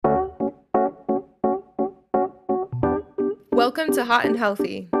Welcome to Hot and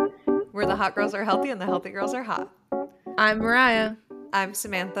Healthy. Where the hot girls are healthy and the healthy girls are hot. I'm Mariah. I'm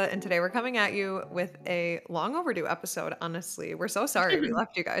Samantha, and today we're coming at you with a long overdue episode, honestly. We're so sorry we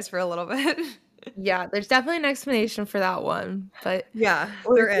left you guys for a little bit. Yeah, there's definitely an explanation for that one, but Yeah,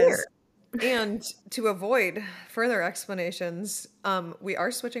 we're there here. is. And to avoid further explanations, we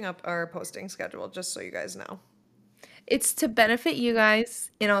are switching up our posting schedule, just so you guys know. It's to benefit you guys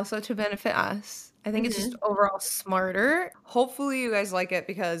and also to benefit us. I think it's just overall smarter. Hopefully you guys like it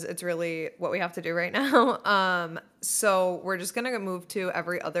because it's really what we have to do right now. So we're just gonna move to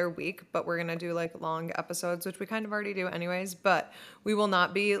every other week, but we're gonna do like long episodes, which we kind of already do anyways, but we will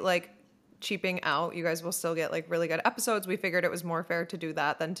not be like cheaping out. You guys will still get like really good episodes. We figured it was more fair to do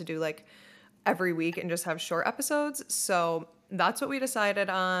that than to do like every week and just have short episodes. So that's what we decided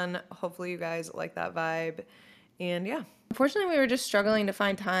on. Hopefully you guys like that vibe. And yeah. Unfortunately, we were just struggling to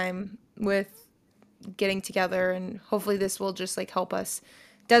find time with getting together, and hopefully this will just like help us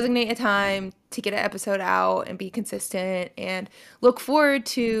designate a time to get an episode out and be consistent and look forward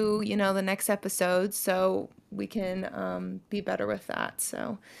to, the next episode so we can be better with that.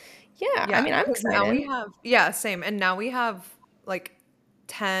 So yeah, I mean, I'm excited. Now we have, same. And now we have like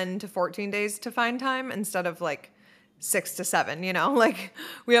 10 to 14 days to find time instead of like 6 to 7, like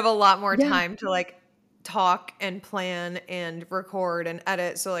we have a lot more time to like talk and plan and record and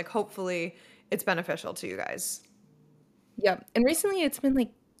edit. So like hopefully it's beneficial to you guys. Yep. And recently it's been like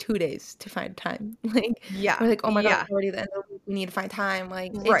 2 days to find time. Like, Yeah. we're like, oh my God, it's already the end of the week. We need to find time.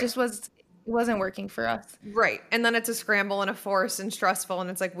 Like, it wasn't working for us. Right. And then it's a scramble and a force and stressful. And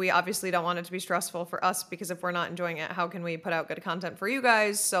it's like, we obviously don't want it to be stressful for us because if we're not enjoying it, how can we put out good content for you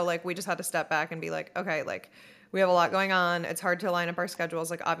guys? So like, we just had to step back and be like, okay, like we have a lot going on. It's hard to line up our schedules.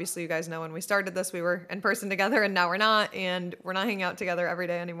 Like, obviously you guys know when we started this, we were in person together and now we're not, and we're not hanging out together every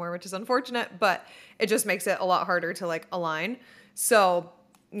day anymore, which is unfortunate, but it just makes it a lot harder to like align. So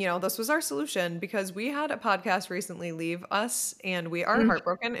this was our solution because we had a podcast recently leave us and we are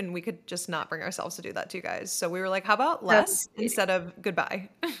heartbroken and we could just not bring ourselves to do that to you guys. So we were like, how about less instead of goodbye?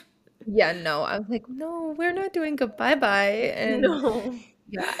 Yeah, no. I was like, no, we're not doing goodbye bye. And No.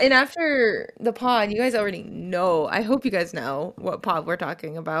 yeah, and after the pod, you guys already know. I hope you guys know what pod we're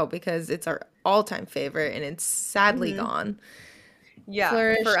talking about because it's our all-time favorite and it's sadly gone. Yeah,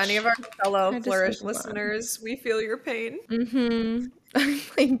 Flourish. for any of our fellow Had to Flourish switch them on. listeners, we feel your pain.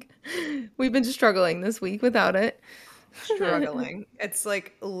 Like, we've been struggling this week without it. Struggling. It's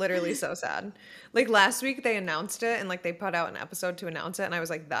like literally so sad. Like last week they announced it and like they put out an episode to announce it and I was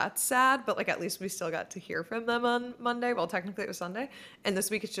like, that's sad, but like at least we still got to hear from them on Monday. Well, technically it was Sunday. And this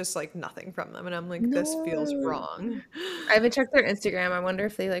week it's just like nothing from them and I'm like, this feels wrong. I haven't checked their Instagram. I wonder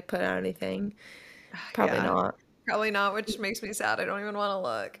if they like put out anything. Probably not. Probably not, which makes me sad. I don't even want to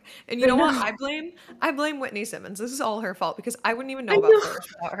look. And you know what? I blame Whitney Simmons. This is all her fault because I wouldn't even know about Flourish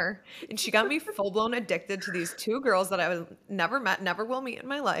without her. And she got me full-blown addicted to these two girls that I was never met, never will meet in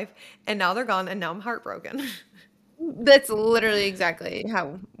my life. And now they're gone and now I'm heartbroken. That's literally exactly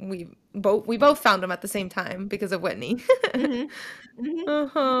how we both found them at the same time because of Whitney. Yep.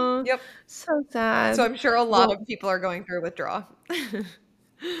 So sad. So I'm sure a lot of people are going through withdrawal.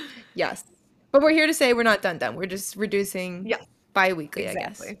 Yes. But we're here to say we're not done. We're just reducing bi-weekly,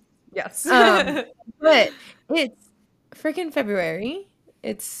 exactly. I guess. Yes. But it's freaking February.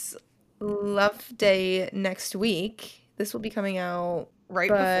 It's Love Day next week. This will be coming out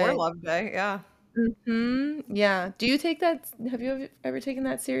before Love Day, yeah. Yeah. Do you take that? Have you ever taken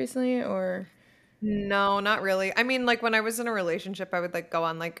that seriously or? No, not really. I mean, like when I was in a relationship, I would like go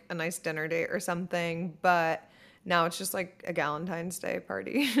on like a nice dinner date or something, but now it's just like a Galentine's Day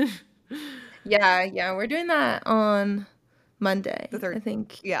party. Yeah, we're doing that on Monday, the 13th. I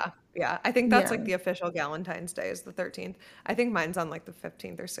think. Yeah. I think that's like the official Galentine's Day is the 13th. I think mine's on like the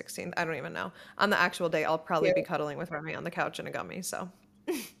 15th or 16th. I don't even know. On the actual day, I'll probably be cuddling with Remy on the couch in a gummy, so.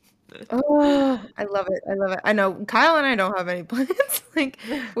 Oh, I love it. I know Kyle and I don't have any plans. Like,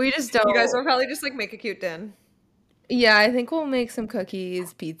 we just don't. You guys will probably just like make a cute din. Yeah, I think we'll make some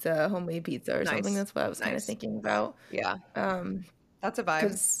cookies, pizza, homemade pizza or something. That's what I was kind of thinking about. Yeah. That's a vibe.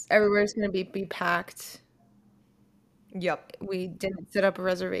 Because everywhere's going to be packed. Yep. We didn't set up a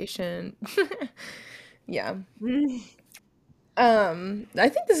reservation. Yeah. I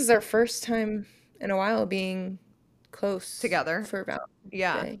think this is our first time in a while being close together for about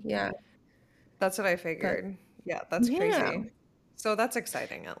Day. Yeah. That's what I figured. That's crazy. So that's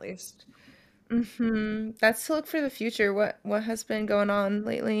exciting at least. That's to look for the future. What has been going on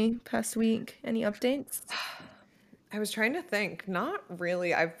lately, past week? Any updates? I was trying to think. Not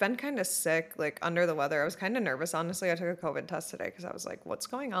really. I've been kind of sick, like under the weather. I was kind of nervous, honestly. I took a COVID test today because I was like, what's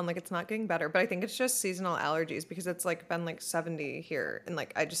going on? Like, it's not getting better. But I think it's just seasonal allergies because it's like been like 70 here. And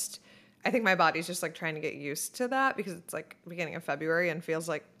like, I think my body's just like trying to get used to that because it's like beginning of February and feels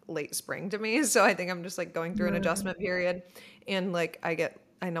like late spring to me. So I think I'm just like going through an adjustment period. And like,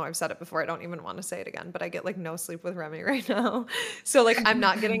 I know I've said it before. I don't even want to say it again, but I get like no sleep with Remy right now. So like I'm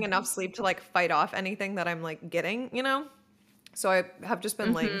not getting enough sleep to like fight off anything that I'm like getting, you know? So I have just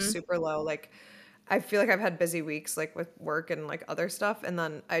been laying Mm-hmm. super low. Like I feel like I've had busy weeks like with work and like other stuff. And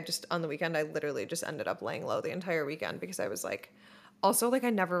then I just on the weekend I literally just ended up laying low the entire weekend because I was like also like I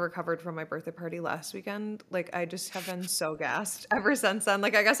never recovered from my birthday party last weekend. Like I just have been so gassed ever since then.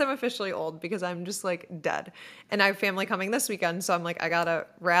 Like I guess I'm officially old because I'm just like dead. And I have family coming this weekend, so I'm like I gotta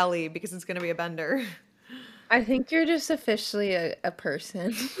rally because it's gonna be a bender. I think you're just officially a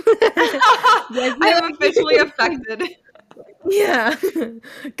person. I feel I'm officially like affected. yeah, because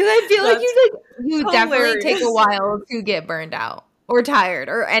I feel like That's you definitely take a hilarious. while to get burned out or tired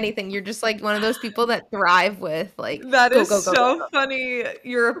or anything. You're just like one of those people that thrive with like That go is go go go so funny.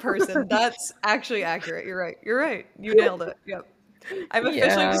 You're a person. That's actually accurate. You're right. You're right. You nailed it. Yep. I'm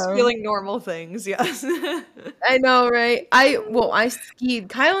officially just Yeah, feeling normal things. Yes. I know, right? I skied.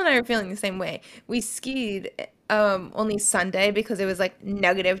 Kyle and I are feeling the same way. We skied only Sunday because it was like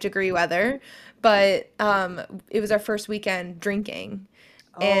negative degree weather, but it was our first weekend drinking.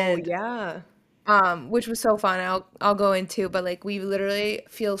 Oh, And yeah. which was so fun. I'll go into, but like we literally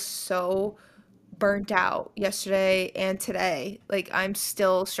feel so burnt out yesterday and today. Like I'm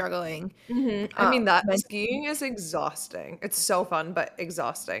still struggling. I mean, that Mentally. skiing is exhausting. It's so fun, but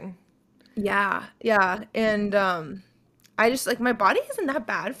exhausting. Yeah, yeah. And I just like my body isn't that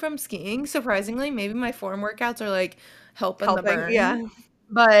bad from skiing, surprisingly. Maybe my form workouts are like helping the Helping. burn. Yeah.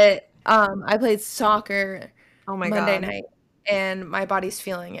 But I played soccer Oh my Monday God. night and my body's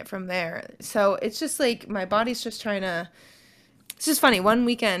feeling it from there. So it's just like my body's just trying to it's just funny. One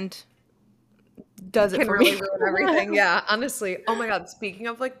weekend does it Can for really me. ruin everything. Yeah, honestly. Oh my God. Speaking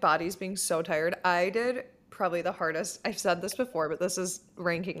of like bodies being so tired, I did probably the hardest. I've said this before, but this is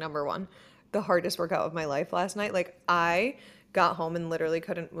ranking number one. The hardest workout of my life last night. Like I got home and literally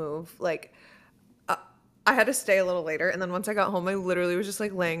couldn't move. Like I had to stay a little later, and then once I got home, I literally was just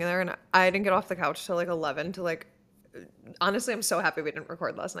like laying there, and I didn't get off the couch till like 11 to like honestly, I'm so happy we didn't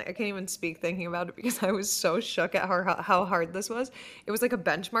record last night. I can't even speak thinking about it because I was so shook at how hard this was. It was like a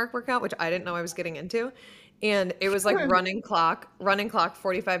benchmark workout, which I didn't know I was getting into. And it was like running clock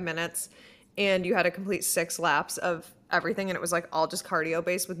 45 minutes. And you had to complete 6 laps of everything. And it was like all just cardio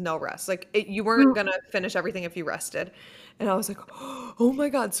based with no rest. Like you weren't going to finish everything if you rested. And I was like, oh my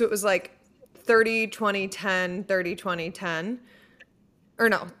God. So it was like 30, 20, 10, 30, 20, 10 or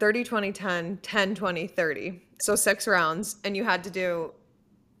no, 30, 20, 10, 10, 20, 30. So 6 rounds. And you had to do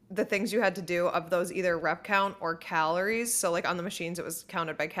the things you had to do of those either rep count or calories. So like on the machines, it was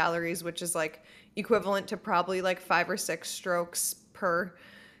counted by calories, which is like equivalent to probably like 5 or 6 strokes per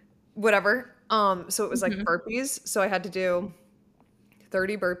whatever. So it was like Mhm. burpees. So I had to do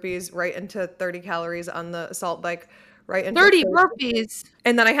 30 burpees right into 30 calories on the assault bike, right into 30 30. burpees.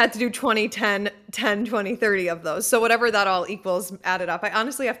 And then I had to do 20, 10, 10, 20, 30 of those. So whatever that all equals added up. I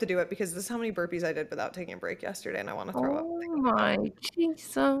honestly have to do it because this is how many burpees I did without taking a break yesterday and I want to throw up Oh thinking about it. my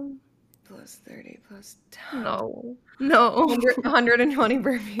Jesus. Plus 30 plus 10. No. No. 120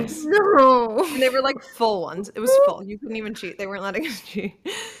 burpees. No. And they were like full ones. It was full. You couldn't even cheat. They weren't letting us cheat.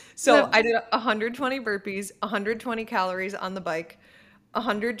 So That I did 120 burpees, 120 calories on the bike,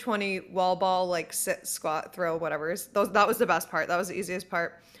 120 wall ball, like sit, squat, throw, whatever. That was the best part. That was the easiest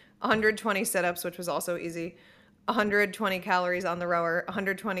part. 120 sit-ups, which was also easy. 120 calories on the rower,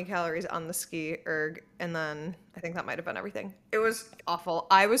 120 calories on the ski erg, and then I think that might have been everything. It was awful.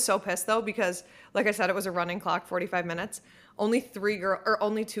 I was so pissed though because, like I said, it was a running clock, 45 minutes. Only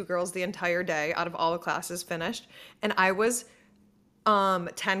 2 girls the entire day out of all the classes finished, and I was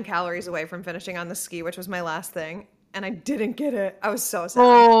 10 calories away from finishing on the ski, which was my last thing, and I didn't get it. I was so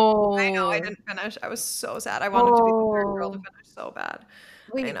sad. I know I Oh. didn't finish. I was so sad. I wanted to be the third girl to Oh. finish so bad.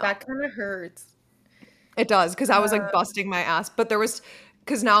 I Wait, know. that kind of hurts. It does, because I was like Uh, busting my ass. But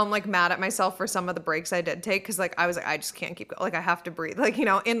because now I'm like mad at myself for some of the breaks I did take, because like I was like, I just can't keep going. Like I have to breathe. Like,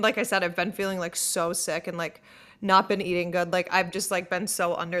 and like I said, I've been feeling like so sick and like not been eating good. Like I've just like been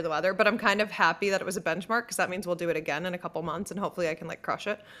so under the weather. But I'm kind of happy that it was a benchmark because that means we'll do it again in a couple months and hopefully I can like crush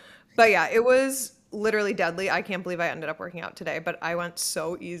it. But yeah, it was literally deadly. I can't believe I ended up working out today, but I went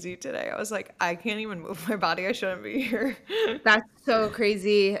so easy today. I was like, I can't even move my body. I shouldn't be here. that's so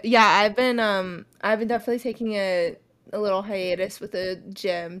crazy. Yeah, I've been definitely taking it a little hiatus with the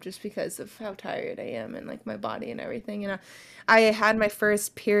gym just because of how tired I am and like my body and everything. And I had my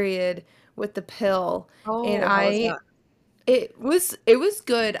first period with the pill, and Oh, how was I that? it was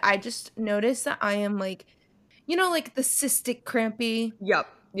good. I just noticed that I am like, like the cystic crampy. Yep.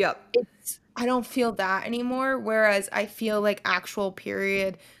 Yep. I don't feel that anymore. Whereas I feel like actual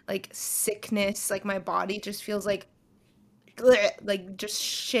period, like sickness, like my body just feels like bleh, like just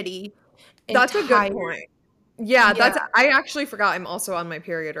shitty and That's a good tired. point. Yeah, Yeah. I actually forgot I'm also on my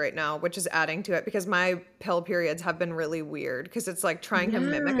period right now, which is adding to it because my pill periods have been really weird because it's like trying to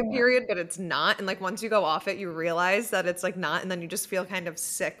mimic a Yeah. period, but it's not. And like once you go off it, you realize that it's like not, and then you just feel kind of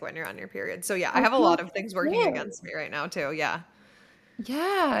sick when you're on your period. So yeah, I I have a feel lot of things working sick. against me right now too. Yeah.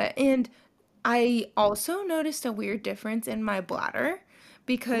 Yeah, and I also noticed a weird difference in my bladder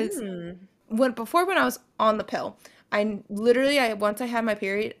because Mm. when I was on the pill, I once I had my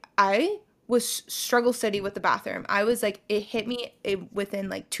period, I was struggle steady with the bathroom. I was like it hit me within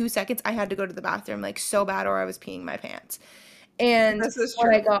like 2 seconds I had to go to the bathroom like so bad or I was peeing my pants. And This is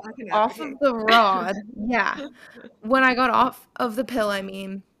when I true. got I can off advocate. of the rod, yeah, when I got off of the pill, I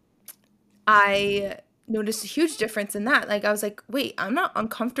mean, I noticed a huge difference in that. Like I was like, wait, I'm not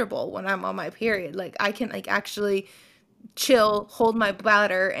uncomfortable when I'm on my period. Like I can like actually chill, hold my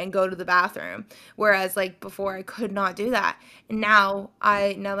bladder and go to the bathroom. Whereas like before I could not do that. And now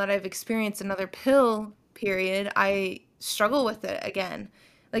that I've experienced another pill period, I struggle with it again.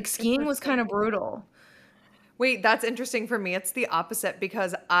 Like skiing was kind Interesting. of brutal. Wait, that's interesting for me. It's the opposite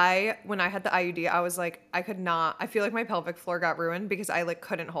because when I had the IUD, I was like, I could not, I feel like my pelvic floor got ruined because I like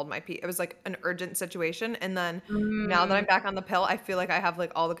couldn't hold my pee. It was like an urgent situation. And then now that Mm, I'm back on the pill, I feel like I have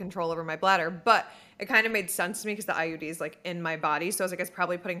like all the control over my bladder. But it kind of made sense to me because the IUD is like in my body. So I was like, it's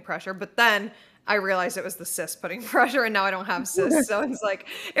probably putting pressure. But then I realized it was the cyst putting pressure and now I don't have cysts. So it's like,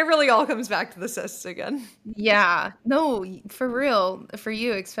 it really all comes back to the cysts again. yeah. No, for real, for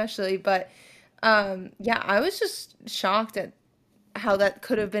you especially, but yeah, I was just shocked at how that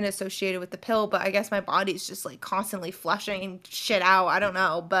could have been associated with the pill, but I guess my body's just like constantly flushing shit out. I don't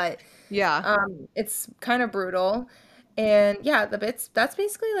know, but Yeah. it's kind of brutal. And yeah, the bits that's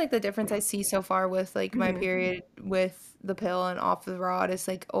basically like the difference I see so far with like my Mhm. period with the pill and off the rod is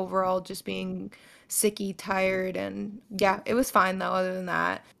like overall just being sicky, tired, and yeah, it was fine though other than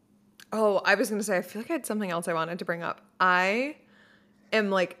that. Oh, I was gonna say, I feel like I had something else I wanted to bring up. I am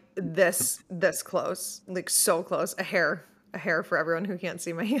like this close, like so close, a hair for everyone who can't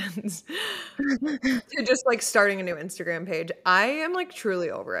see my hands, to just like starting a new Instagram page. I am like truly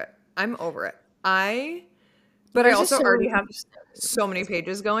over it. I'm over it. But I Yours is also already so have so many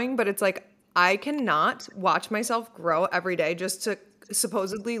pages going, but it's like I cannot watch myself grow every day just to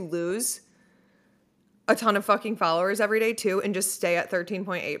supposedly lose a ton of fucking followers every day too and just stay at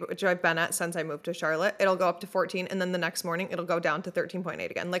 13.8, which I've been at since I moved to Charlotte. It'll go up to 14 and then the next morning it'll go down to 13.8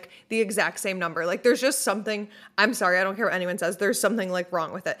 again. Like the exact same number. Like there's just something, I'm sorry, I don't care what anyone says. There's something like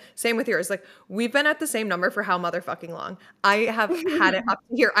wrong with it. Same with yours. Like we've been at the same number for how motherfucking long. I have had it up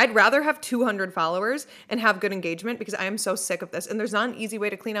to here. I'd rather have 200 followers and have good engagement because I am so sick of this. And there's not an easy way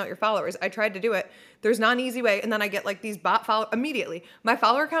to clean out your followers. I tried to do it. There's not an easy way. And then I get like these bot follow immediately. My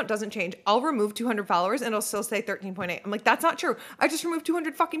follower count doesn't change. I'll remove 200 followers and it'll still say 13.8. I'm like, that's not true. I just removed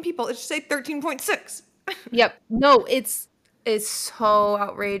 200 fucking people. It should say 13.6. Yep. No, it's so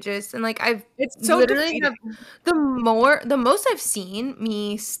outrageous. And like I've It's so literally defeating. have the most I've seen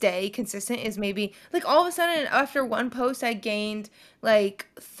me stay consistent is maybe like all of a sudden after one post I gained like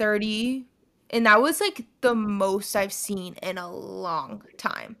 30, and that was like the most I've seen in a long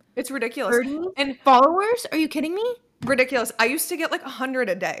time. It's ridiculous. 30 And followers? Are you kidding me? ridiculous. I used to get like 100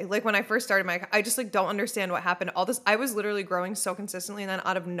 a day. Like when I first started I just like don't understand what happened. All this, I was literally growing so consistently and then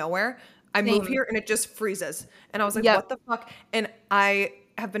out of nowhere, I move Same. here and it just freezes. And I was like, Yep. what the fuck? And I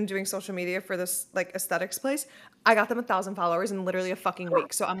have been doing social media for this like aesthetics place. I got them 1,000 followers in literally a fucking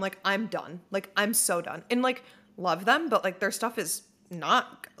week. So I'm like, I'm done. Like I'm so done. And like love them, but like their stuff is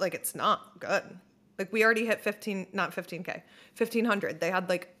not like it's not good. Like we already hit 15, not 15K, 1,500. They had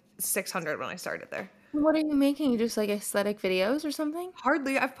like 600 when I started there. What are you making? Just like aesthetic videos or something?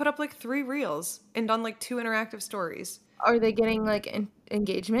 Hardly. I've put up like 3 reels and done like 2 interactive stories. Are they getting like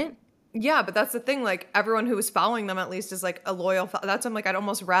engagement? Yeah, but that's the thing. Like everyone who was following them at least is like a loyal. That's I'm like I'd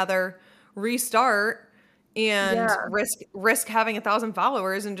almost rather restart and Yeah. risk having 1,000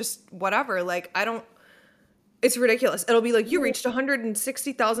 followers and just whatever. Like I don't. It's ridiculous. It'll be like you reached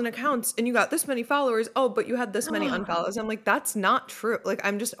 160,000 accounts and you got this many followers. Oh, but you had this many unfollows. I'm like, that's not true. Like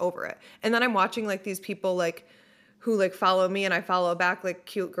I'm just over it. And then I'm watching like these people like who like follow me and I follow back like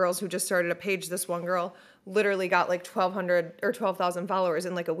cute girls who just started a page. This one girl literally got like 1,200 or 12,000 followers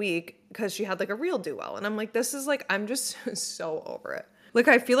in like a week because she had like a reel do well. And I'm like, this is like, I'm just so over it. Like,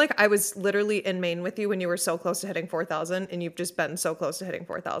 I feel like I was literally in Maine with you when you were so close to hitting 4,000 and you've just been so close to hitting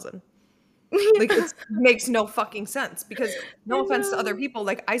 4,000. Like, it makes no fucking sense because I no offense to other know. people.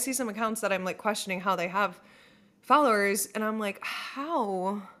 Like, I see some accounts that I'm like questioning how they have followers and I'm like,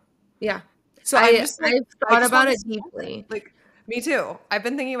 how? Yeah. So I'm just like, I've I thought just about want to it smoke it. deeply. Like, me too. I've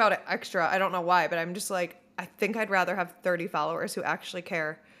been thinking about it extra. I don't know why, but I'm just like, I think I'd rather have 30 followers who actually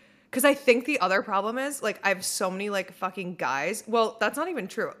care. Because I think the other problem is, like, I have so many, like, fucking guys. Well, that's not even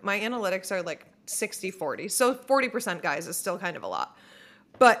true. My analytics are, like, 60-40. So 40% guys is still kind of a lot.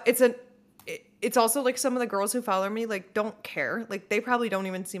 But it's also, like, some of the girls who follow me, like, don't care. Like, they probably don't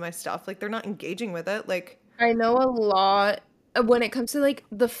even see my stuff. Like, they're not engaging with it. Like, I know a lot when it comes to like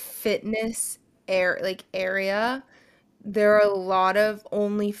the fitness area, there are a lot of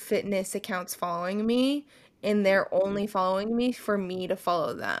only fitness accounts following me, and they're only following me for me to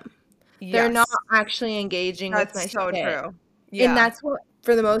follow them. They're not yes, actually engaging with my that's so shit. true. And Yeah. that's what,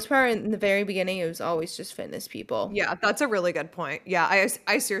 for the most part, in the very beginning, it was always just fitness people. Yeah, that's a really good point. Yeah,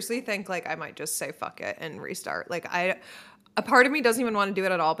 I seriously think like I might just say fuck it and restart. Like a part of me doesn't even want to do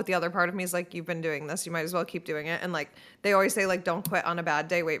it at all, but the other part of me is like you've been doing this, you might as well keep doing it. And like they always say like don't quit on a bad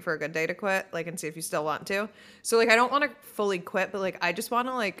day, wait for a good day to quit, like and see if you still want to. So like I don't want to fully quit, but like I just want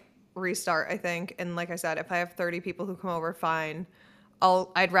to like restart, I think. And like I said, if I have 30 people who come over, fine.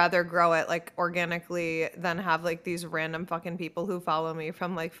 I'd rather grow it like organically than have like these random fucking people who follow me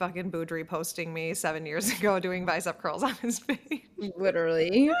from like fucking Boudry posting me 7 years ago doing bicep curls on his page.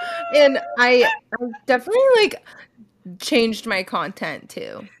 Literally. And I definitely like changed my content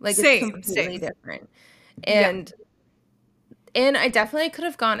too. Like it's Same, completely same. different. Yeah, And I definitely could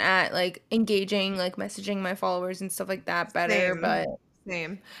have gone at like engaging, like messaging my followers and stuff like that better, same. but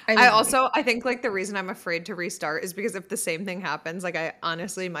Same. I mean, I think like the reason I'm afraid to restart is because if the same thing happens, like I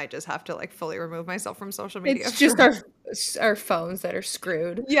honestly might just have to like fully remove myself from social media it's just forever. our phones that are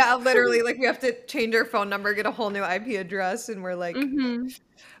screwed. Yeah, literally like we have to change our phone number, get a whole new IP address and we're like Mhm.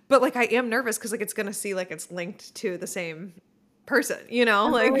 but like I am nervous cuz like it's going to see like it's linked to the same person, you know?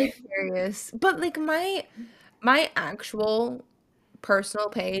 I'm always Like curious. But like my actual personal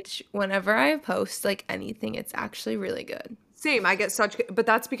page, whenever I post like anything, it's actually really good. same, I get such but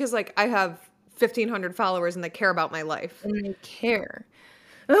that's because like I have 1,500 followers and they care about my life. And they care.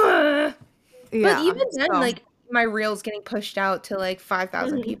 Ugh. But Yeah. even then, So, like my reel's getting pushed out to like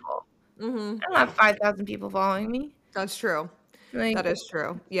 5,000 mhm. people. Mhm. I don't have 5,000 people following me. That's true. Like, That is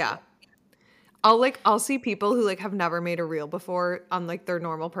true. Yeah. I'll see people who like have never made a reel before on like their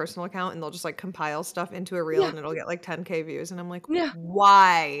normal personal account and they'll just like compile stuff into a reel yeah, and it'll get like 10K views and I'm like, yeah.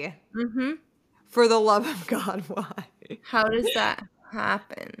 "Why? Mhm. For the love of God, why?" How does that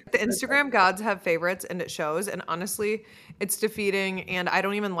happen? The Like, Instagram gods have favorites and it shows and honestly, it's defeating and I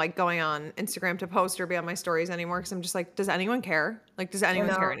don't even like going on Instagram to post or be on my stories anymore cuz I'm just like, does anyone care? Like does you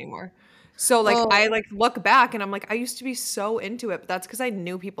anyone care know. anymore? So like Well, I like look back and I'm like I used to be so into it, but that's cuz I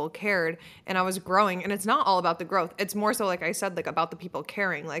knew people cared and I was growing and it's not all about the growth. It's more so like I said like about the people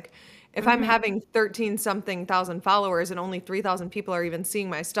caring. Like if I'm mhm. having 13 something thousand followers and only 3,000 people are even seeing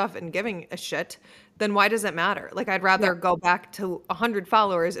my stuff and giving a shit, then why does it matter? Like I'd Yeah. rather go back to 100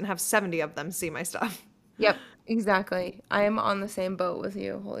 followers and have 70 of them see my stuff. Yep. Exactly. I am on the same boat with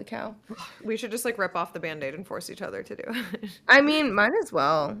you. Holy cow. We should just like rip off the band-aid and force each other to do it. I mean, might as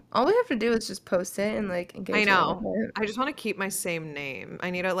well. All we have to do is just post it and like I engage a little know. bit. I just want to keep my same name. I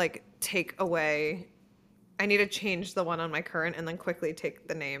need to like take away I need to change the one on my current and then quickly take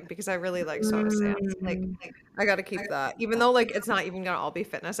the name because I really like Soda Sands. Like Mm, I got to keep that. Even though like it's not even going to all be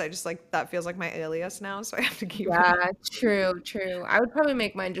fitness. I just like that feels like my alias now, so I have to keep it. yeah, true, true. I would probably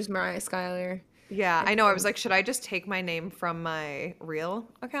make mine just Mariah Skylar. Yeah, I I know. I was think. like, should I just take my name from my real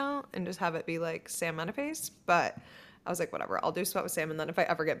account and just have it be like Sam Metaface? But I was like, whatever. I'll do Sweat with Sam, and then if I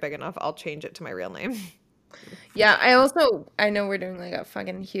ever get big enough, I'll change it to my real name. Yeah, I know we're doing like a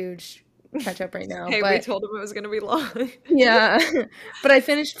fucking huge catch up right now, Hey, we but told him it was gonna be long. yeah. But I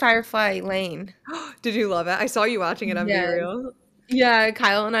finished Firefly Lane. Did you love it? I saw you watching it on Be Yes. Real. Yeah,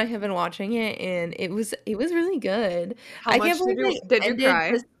 Kyle and I have been watching it and it was really good. How I can't much believe did they you ended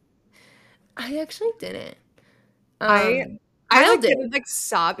cry? this. I actually didn't. I I Kyle like did. didn't like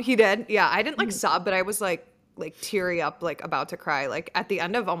sob. He did. Yeah, I didn't like Mhm. sob, but I was like teary up, like about to cry. Like at the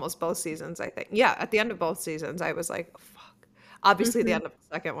end of almost both seasons, I think. Yeah, at the end of both seasons, I was like, fuck. Obviously, the Mhm. end of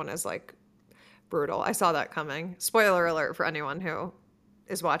the second one is like brutal. I saw that coming. Spoiler alert for anyone who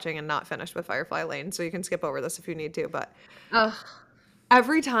is watching and not finished with Firefly Lane, so you can skip over this if you need to. But Ugh.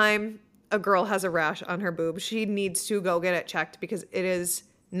 every time a girl has a rash on her boob, she needs to go get it checked because it is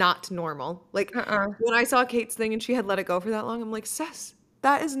not normal. Like Uh-uh. when I saw Kate's thing and she had let it go for that long, I'm like, sis,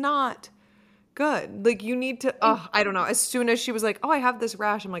 that is not good. Like you need to, oh, I don't know. As soon as she was like, oh, I have this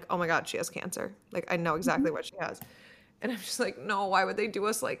rash, I'm like, oh my God, she has cancer. Like I know exactly what she has. And I'm just like, no, why would they do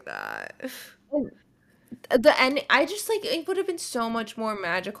us like that? The end, I just like it would have been so much more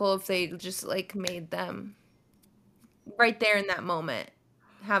magical if they just like made them right there in that moment,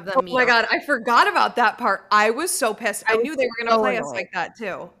 have Oh them meet my on. God, I forgot about that part. I was so pissed. I I was knew they were gonna so play us annoyed. like that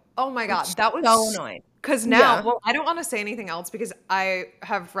too. Oh my I was God, that so was annoyed. because now, Yeah. well, I don't want to say anything else because I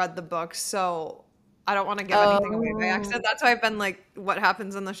have read the book, so I don't want to give anything away by accident. Oh. That's why I've been like, what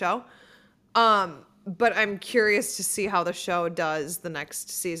happens in the show? But I'm curious to see how the show does the next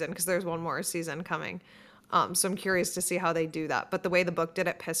season because there's one more season coming. So I'm curious to see how they do that. But the way the book did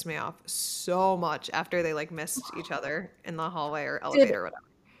it pissed me off so much after they like missed each other in the hallway or Did elevator or whatever.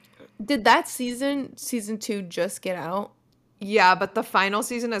 did that season 2 just get out? Yeah, but the final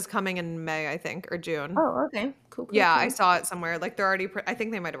season is coming in May, I think, or June. Oh, okay. Cool, cool, Yeah, I cool. saw it somewhere. Like they're already, I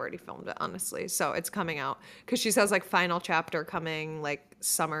think they might have already filmed it, honestly. So it's coming out because she says like final chapter coming like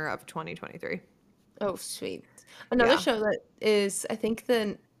summer of 2023. Oh, sweet. Another Yeah, show that is, I think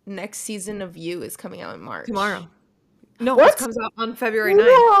the next season of You is coming out in March. tomorrow. No, it What? comes out on February 9th.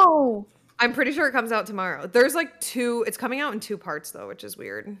 Whoa! I'm pretty sure it comes out tomorrow. There's like two, it's coming out in two parts though, which is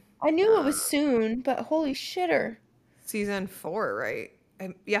weird. I knew it Uh, was soon, but holy shitter. season 4, right?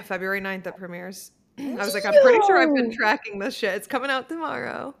 Yeah, February 9th it premieres. I was like, I'm pretty sure I've been Yo! tracking this shit. It's coming out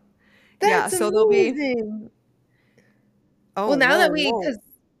tomorrow. Yeah, That's so there'll be, amazing. oh, Well, now whoa, that whoa. because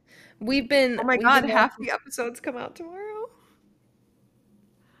we've been Oh my we've God, been half watching. the episodes come out tomorrow.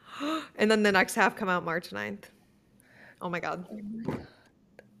 And then the next half come out March 9th. Oh my God.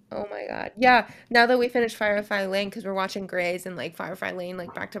 Oh my God. Yeah, now that we finished Firefly Lane, because we're watching Grey's and like Firefly Lane,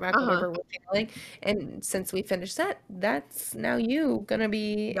 like back to back, Uh-huh. whatever we're feeling. And since we finished that, that's now you gonna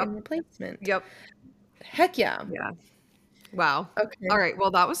be Yep. in replacement. Yep. Heck yeah. Yeah. Wow. All Okay. right.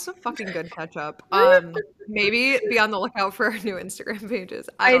 Well, that was some fucking good catch up. Maybe be on the lookout for our new Instagram pages.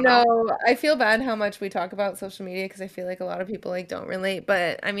 I I don't know. know. I feel bad how much we talk about social media because I feel like a lot of people like don't relate,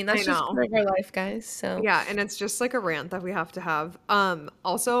 but I mean I that's just know. part of our life, guys. So Yeah, and it's just like a rant that we have to have.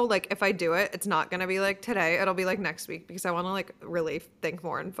 Also, like if I do it, it's not gonna be like today. It'll be like next week because I want to like really think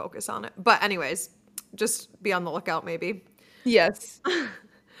more and focus on it. But anyways, just be on the lookout maybe. yes, All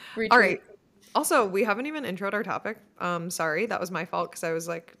right. retweet. Also, we haven't even introed our topic. Sorry, that was my fault because I was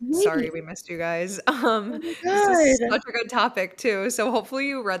like, sorry, Wait. we missed you guys. Oh my This is God. such a good topic too. So hopefully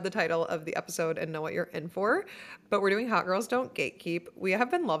you read the title of the episode and know what you're in for. But we're doing Hot Girls Don't Gatekeep. We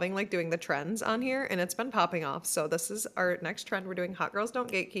have been loving like doing the trends on here and it's been popping off. So this is our next trend. We're doing Hot Girls Don't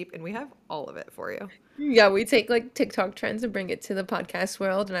Gatekeep and we have all of it for you. Yeah, we take like TikTok trends and bring it to the podcast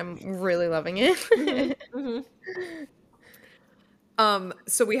world, and I'm really loving Hmm. it. Hmm.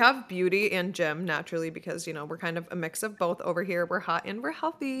 So we have beauty and gym naturally because you know we're kind of a mix of both over here. We're hot and we're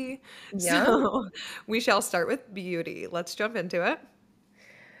healthy. Yeah. So we shall start with beauty. Let's jump into it.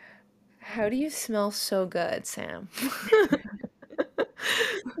 How do you smell so good, Sam?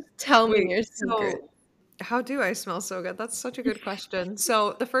 Tell me Wait, your secret. so how do I smell so good? That's such a good question.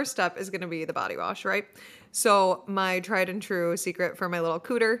 So the first step is going to be the body wash, right? So my tried and true secret for my little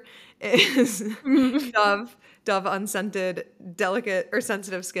cooter is Dove, Dove unscented, delicate or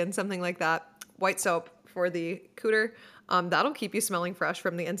sensitive skin, something like that. White soap for the cooter. That'll keep you smelling fresh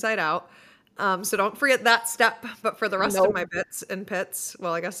from the inside out. So don't forget that step. But for the rest of Nope. my bits and pits,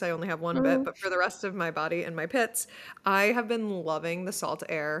 well, I guess I only have one bit, Mm. but for the rest of my body and my pits, I have been loving the Salt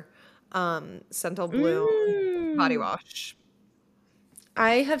Air Sental Bloom body Mm. wash.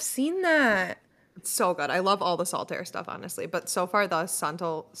 I have seen that. It's so good. I love all the Salt Air stuff, honestly, but so far the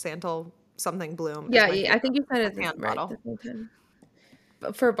Santal something Bloom is Yeah, my yeah, I favorite. think you said The it pan right the bottle. same time.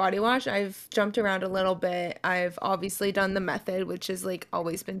 But for body wash, I've jumped around a little bit. I've obviously done the method, which has like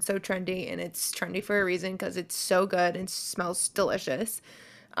always been so trendy, and it's trendy for a reason because it's so good and smells delicious.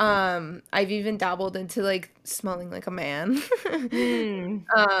 I've even dabbled into like smelling like a man.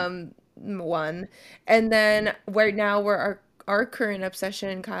 Mm. One. And then right now we're our current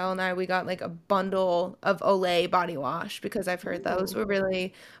obsession, Kyle and I, we got like a bundle of Olay body wash because I've heard those Ooh. were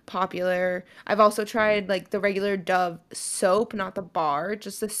really popular. I've also tried like the regular Dove soap, not the bar,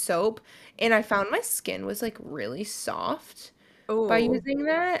 just the soap, and I found my skin was like really soft by Oh, using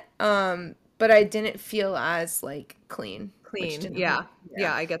that. But I didn't feel as like clean, which clean. didn't Yeah. yeah.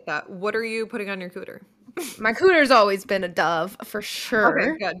 Yeah, I get that. What are you putting on your cooter? My cooter's always been a Dove for Okay,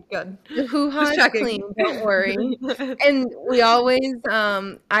 sure. good, good. The hoo-ha Just is checking. clean, don't worry. And we always,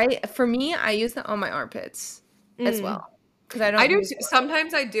 for me, I use that on my armpits as Mm. well because I I don't do use too. oil.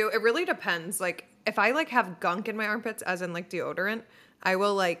 Sometimes I do. It really depends. Like if I like have gunk in my armpits, as in like deodorant, I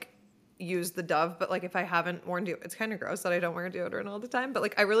will like use the Dove, but like if I haven't worn it's kind of gross that I don't wear deodorant all the time, but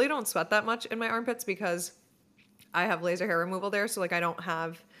like I really don't sweat that much in my armpits because I have laser hair removal there, so like I don't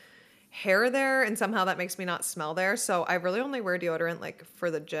have hair there, and somehow that makes me not smell there. So I really only wear deodorant like for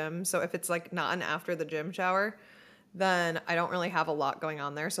the gym. So if it's like not an after the gym shower, then I don't really have a lot going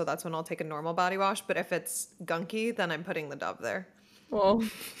on there. So that's when I'll take a normal body wash. But if it's gunky, then I'm putting the Dove there. Well,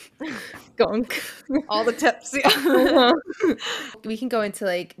 gunk. All the tips. Yeah. Uh-huh. We can go into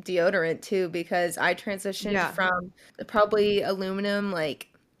like deodorant too because I transitioned Yeah. from probably aluminum like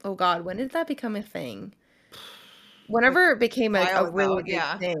oh God, when did that become a thing? Like Whenever it became a a while ago. really big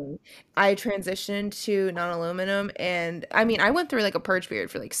Yeah. thing, I transitioned to non-aluminum and I mean, I went through like a purge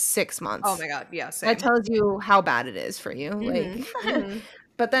period for like 6 Oh months. my God. Yeah. That Same. tells you how bad it is for you. Like, Mm-hmm. Mm-hmm.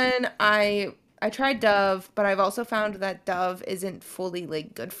 but then I tried Dove, but I've also found that Dove isn't fully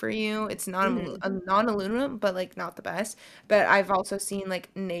like good for you. It's not Mm-hmm. a non-aluminum, but like not the best. But I've also seen like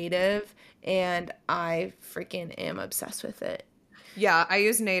Native, and I freaking am obsessed with it. Yeah, I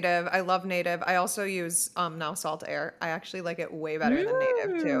use Native. I love Native. I also use now Salt Air. I actually like it way better than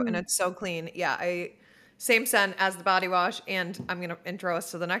Native too, and Mm. it's so clean. Yeah, I same scent as the body wash, and I'm gonna intro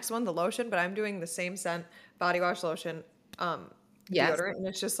us to the next one, the lotion. But I'm doing the same scent body wash, lotion, Yes. deodorant, and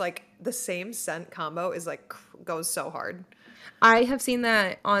it's just like the same scent combo is like goes so hard. I have seen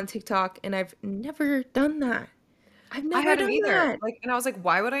that on TikTok, and I've never done that. I've I never hadn't done either. that. Like, and I was like,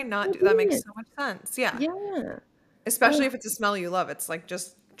 why would I not Oh, do that? Makes goodness. so much sense. Yeah, Yeah. especially if it's a smell you love. It's like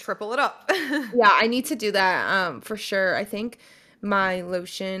just triple it up. Yeah, I need to do that for sure. I think my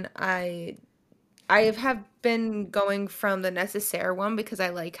lotion have been going from the Necessaire one because I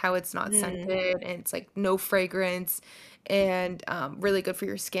like how it's not Mm. scented and it's like no fragrance and really good for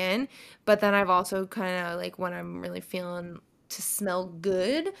your skin. But then I've also kind of like when I'm really feeling to smell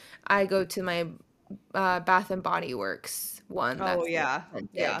good, I go to my Bath and Body Works one Oh that's like yeah, scented.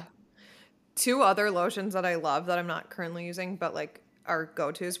 yeah. Two other lotions that I love that I'm not currently using, but like are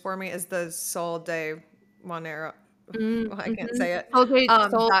go-tos for me is the Sol de Janeiro. I can't Mm-hmm. say it.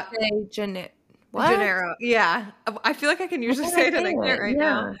 Sol That de Janeiro. What? Janeiro. Yeah. I feel like I can How usually can I say it and say I can't it? right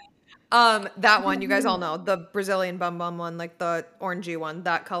now. Yeah. I That one, don't you guys all know. know, the Brazilian Bum Bum one, like the orangey one,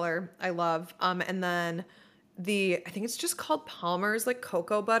 that color I love. And then I think it's just called Palmer's like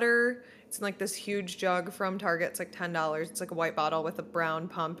cocoa butter. It's in like this huge jug from Target. It's like $10. It's like a white bottle with a brown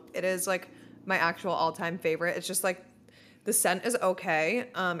pump. It is like my actual all-time favorite. It's just like the scent is okay.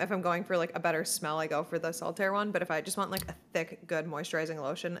 If I'm going for like a better smell, I go for the Saltaire one. But if I just want like a thick, good moisturizing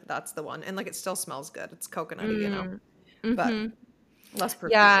lotion, that's the one. And like it still smells good. It's coconutty, Mm. but Mhm. less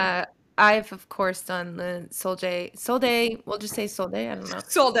perfumey. Yeah, I've of course done the Sol de, we'll just say Sol de, I don't know.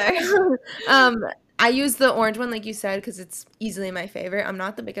 Sol Day. Um, I use the orange one like you said because it's easily my favorite. I'm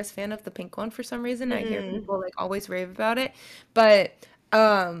not the biggest fan of the pink one for some reason. I hear Mm-mm. people like always rave about it, but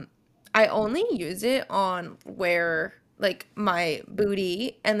um, I only use it on where like my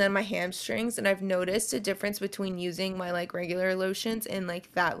booty and then my hamstrings, and I've noticed a difference between using my like regular lotions and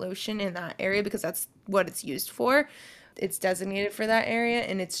like that lotion in that area because that's what it's used for. It's designated for that area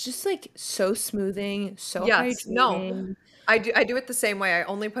and it's just like so smoothing, so Yes. No. hydrating. I do it the same way. I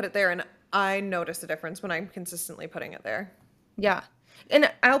only put it there and I notice a difference when I'm consistently putting it there. Yeah.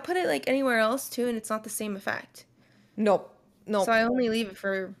 And I'll put it like anywhere else too and it's not the same effect. Nope. So Nope. I only leave it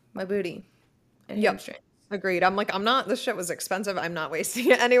for my booty and Yep. hamstring. Agreed. I'm like, I'm not, this shit was expensive. I'm not wasting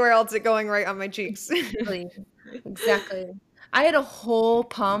it anywhere else. It going right on my cheeks. Exactly. Exactly. I had a whole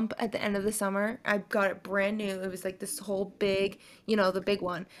pump at the end of the summer. I got it brand new. It was like this whole big, the big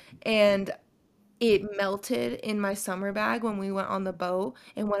one. And it melted in my summer bag when we went on the boat.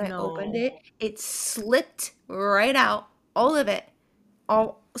 And when I opened No. it, it slipped right out, all of it,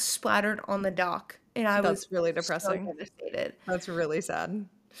 all splattered on the dock. And I was That's really so depressing. devastated. That's really sad.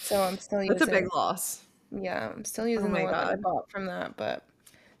 So I'm still That's a big using, loss. yeah, I'm still Oh using the my one that I God. bought from that, but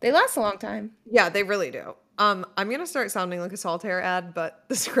they last a long time. Yeah, they really do. I'm gonna start sounding like a Solitaire ad, but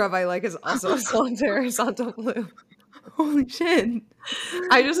the scrub I like is also a Solitaire Santo Blue. Holy shit.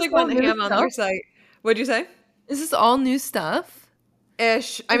 I Is just this like all went new ham on stuff? their site. What'd you say? Is this all new stuff?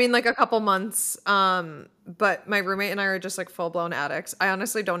 Ish. I mean, like a couple months. But my roommate and I are just like full blown addicts. I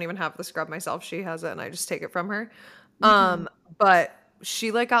honestly don't even have the scrub myself. She has it, and I just take it from her. Mhm. But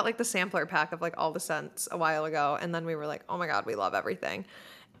she like got like the sampler pack of like all the scents a while ago, and then we were like, oh my god, we love everything.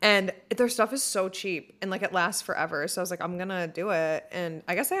 And their stuff is so cheap and like it lasts forever. So I was like, I'm gonna do it. And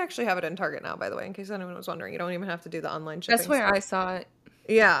I guess I actually have it in Target now, by the way, in case anyone was wondering. You don't even have to do the online That's shipping where stuff. I saw it.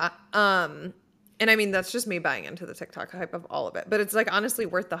 Yeah. And I mean that's just me buying into the TikTok hype of all of it. But it's like honestly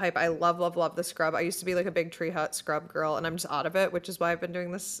worth the hype. I love, love, love the scrub. I used to be like a big Tree Hut scrub girl and I'm just out of it, which is why I've been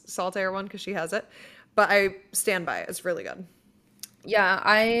doing this Saltaire one because she has it. But I stand by it. It's really good.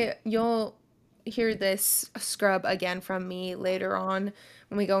 Yeah, you'll hear this scrub again from me later on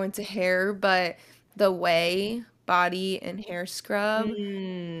when we go into hair, but the Way body and hair scrub.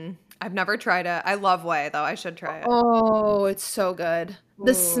 I've never tried it. I love whey though. I should try it. Oh, it's so good.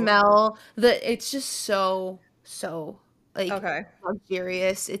 The Ooh. smell, it's just so like Okay.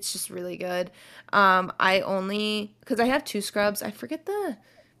 luxurious. It's just really good. I only because I have two scrubs. I forget the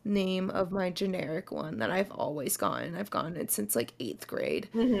name of my generic one that I've always gotten. I've gotten it since like eighth grade.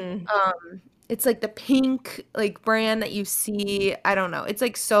 Hmm. It's like the pink like brand that you see. I don't know. It's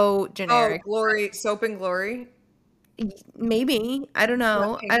like so Oh, generic. Glory, Soap and Glory. Maybe. I don't That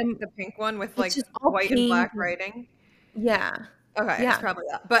know. pink, the pink one with It's like just all white and pink. black writing. Yeah. Okay, it's Yeah. probably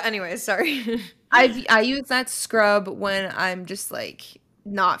that. But anyways, sorry. I use that scrub when I'm just like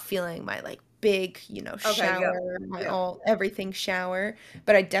not feeling my like big, Okay, yep. shower, my Yep. all everything shower,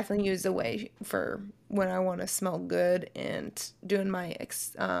 but I definitely use the Way for when I want to smell good and doing my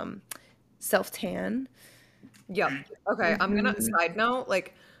self tan. Yep. Okay, I'm gonna Hmm. side note,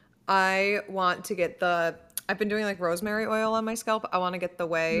 like I want to get I've been doing like rosemary oil on my scalp. I want to get the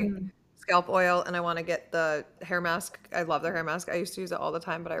Way scalp oil and I want to get the hair mask. I love their hair mask. I used to use it all the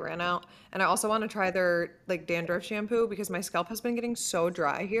time, but I ran out. And I also want to try their like dandruff shampoo because my scalp has been getting so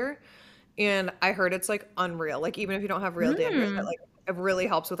dry here. And I heard it's like unreal. Like even if you don't have real dandruff, it Mm. like it really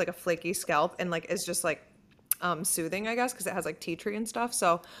helps with like a flaky scalp and like it's just like soothing, I guess, because it has like tea tree and stuff.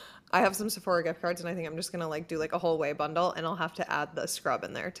 So I have some Sephora gift cards and I think I'm just gonna like do like a whole Way bundle and I'll have to add the scrub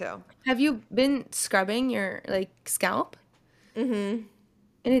in there too. Have you been scrubbing your like scalp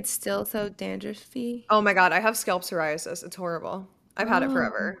and it's still so dandruffy? Oh my God, I have scalp psoriasis. It's horrible. I've had it Oh,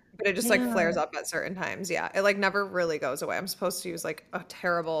 forever, but it just like yeah. flares up at certain times. Yeah, it like never really goes away. I'm supposed to use like a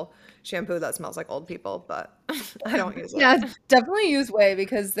terrible shampoo that smells like old people, but I don't use Yeah, it. definitely use Way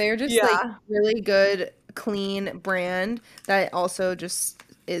because they're just like Yeah. really good, clean brand that also just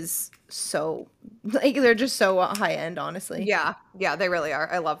is so like they're just so high end, honestly. Yeah. Yeah, they really are.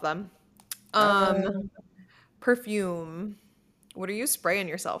 I love them. Um, Um, perfume. What are you spraying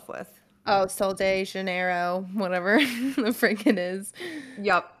yourself with? oh, Sol de Janeiro, whatever the frick it is.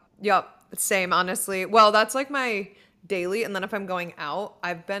 Yep. Yep. Same, honestly. Well, that's like my daily. And then if I'm going out,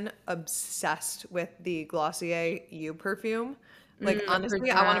 I've been obsessed with the Glossier You perfume. Like, I've heard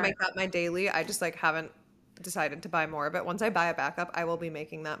honestly, I want to that. make that my daily. I just like haven't decided to buy more of it. Once I buy a backup, I will be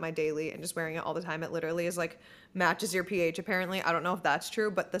making that my daily and just wearing it all the time. It literally is like matches your pH, apparently. I don't know if that's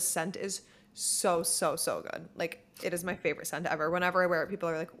true, but the scent is so, so, so good. Like, it is my favorite scent ever. Whenever I wear it, people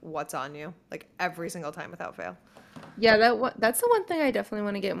are like, "What's on you?" Like, every single time without fail. Yeah, that's the one thing I definitely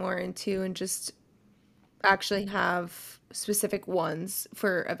want to get more into and just actually have specific ones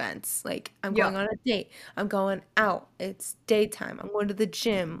for events. Like I'm Yep. going on a date, I'm going out, it's daytime, I'm going to the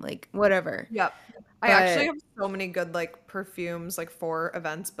gym, like whatever. Yep. I actually But have so many good like perfumes like for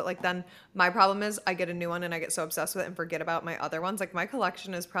events, but like then my problem is I get a new one and I get so obsessed with it and forget about my other ones. Like my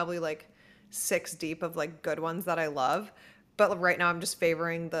collection is probably like six deep of like good ones that I love. But right now I'm just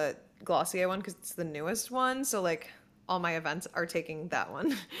favoring the Glossier one because it's the newest one. So like all my events are taking that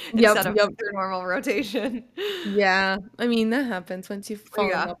one yep, instead of yep. their normal rotation. Yeah. I mean, that happens once you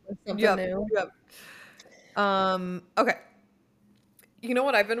fall in Yeah. love with something Yep. new. Yep. Okay. You know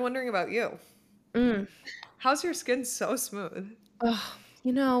what I've been wondering about you? Mm. How's your skin so smooth? Oh,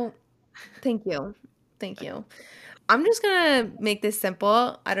 you know, thank you. Thank you. I'm just gonna make this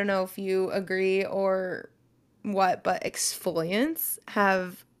simple. I don't know if you agree or what, but exfoliants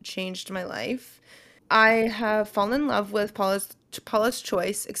have changed my life. I have fallen in love with Paula's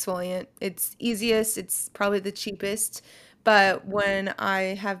Choice exfoliant. It's easiest, it's probably the cheapest, but when I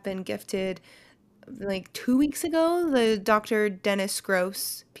have been gifted like 2 weeks ago, the Dr. Dennis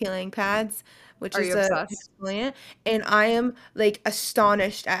Gross peeling pads, which Are is you a obsessed? exfoliant, and I am like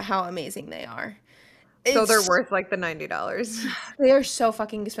astonished at how amazing they are. So they're It's worth like the $90. they are so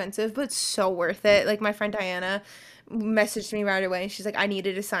fucking expensive, but so worth it. Like my friend Diana messaged me right away and she's like, I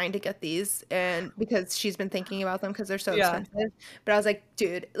needed a sign to get these and because she's been thinking about them because they're so Yeah. expensive. But I was like,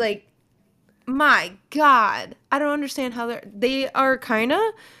 dude, like my God. I don't understand how they are kinda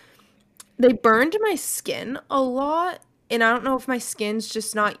they burned my skin a lot. And I don't know if my skin's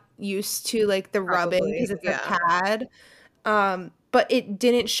just not used to like the rubbing because Probably. it's a Yeah. pad. But it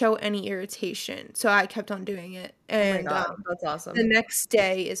didn't show any irritation. So I kept on doing it. Oh my And God. That's the awesome. next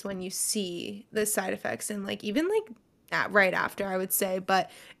day is when you see the side effects and like even like right after I would say, but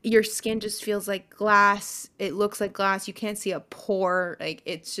your skin just feels like glass. It looks like glass. You can't see a pore. Like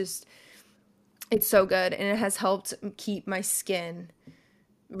it's so good and it has helped keep my skin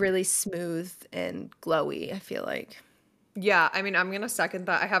really smooth and glowy, I feel like. Yeah. I mean, I'm going to second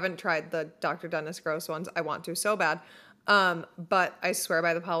that. I haven't tried the Dr. Dennis Gross ones. I want to so bad. But I swear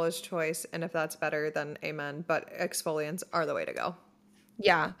by the Paula's Choice, and if that's better, then amen. But exfoliants are the way to go.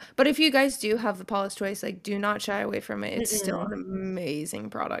 Yeah. But if you guys do have the Paula's Choice, like do not shy away from it. It's still Mm-mm. an amazing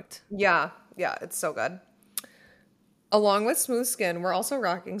product. Yeah, yeah, it's so good. Along with smooth skin, we're also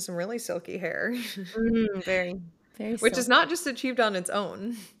rocking some really silky hair, Very, very which is silky. not just achieved on its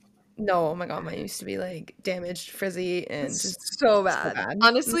own. No, oh my God, mine used to be like damaged, frizzy, and It's just so so bad. bad.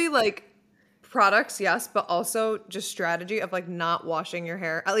 Honestly, like products, yes, but also just strategy of like not washing your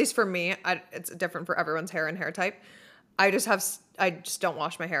hair. At least for me, it's different for everyone's hair and hair type. I just don't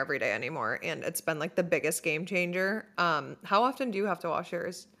wash my hair every day anymore, and it's been like the biggest game changer. How often do you have to wash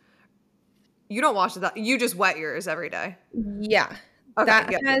yours? You don't wash that. You just wet yours every day. Yeah. Okay, That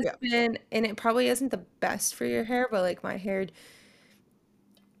yeah, yeah, has yeah. been, and it probably isn't the best for your hair, but like my hair,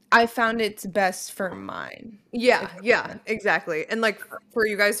 I found it's best for mine, Yeah, if that makes yeah, sense. exactly. And like for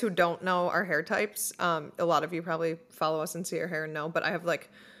you guys who don't know our hair types, a lot of you probably follow us and see our hair and know, but I have like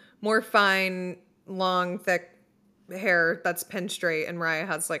more fine, long, thick hair that's pin straight, and Mariah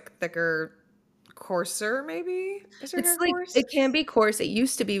has like thicker, coarser, maybe? Is her It's hair like coarse? it can be coarse. It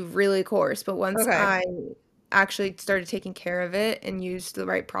used to be really coarse, but once Okay. I actually started taking care of it and used the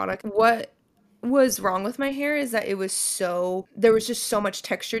right product, what was wrong with my hair is that it was so there was just so much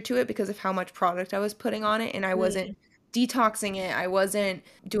texture to it because of how much product I was putting on it and I wasn't Mm, detoxing it. I wasn't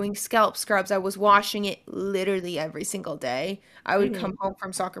doing scalp scrubs. I was washing it literally every single day. I would come hmm. home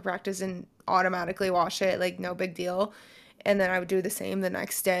from soccer practice and automatically wash it, like no big deal. And then I would do the same the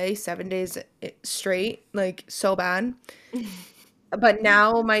next day, 7 days straight, like so bad. But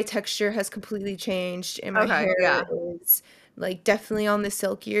now my texture has completely changed and my Okay, hair yeah. is like definitely on the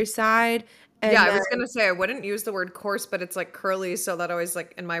silkier side. Yeah, And I then, was gonna say I wouldn't use the word coarse, but it's like curly, so that always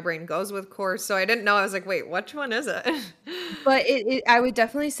like in my brain goes with coarse. So I didn't know. I was like, wait, which one is it? but I would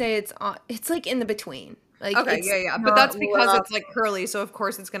definitely say it's like in the between. Like Okay, it's yeah, yeah. But not that's because rough. it's like curly, so of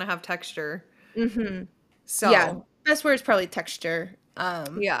course it's gonna have texture. Hmm. Yeah, So best word is probably texture.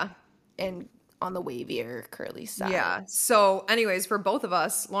 yeah. And on the wavier curly side. Yeah. So, anyways, for both of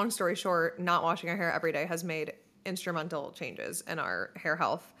us, long story short, not washing our hair every day has made instrumental changes in our hair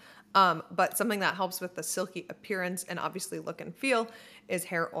health. But something that helps with the silky appearance and obviously look and feel is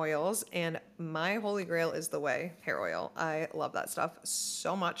hair oils. And my holy grail is the Way hair oil. I love that stuff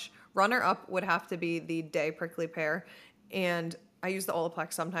so much. Runner up would have to be the Day Prickly Pear. And I use the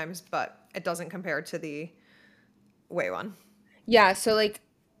Olaplex sometimes, but it doesn't compare to the Way one. Yeah, so like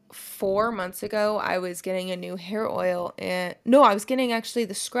 4 months ago, I was getting a new hair oil and no, I was getting actually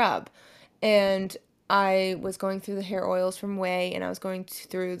the scrub. And I was going through the hair oils from Way and I was going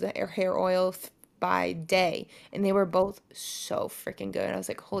through the hair oil by Day. And they were both so freaking good. I was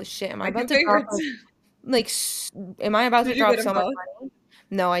like, holy shit, am I My two about to drop favorites. like, am I about to Did you get drop them so much both? money?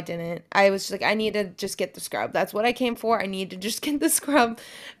 No, I didn't. I was just like, I need to just get the scrub. That's what I came for. I need to just get the scrub,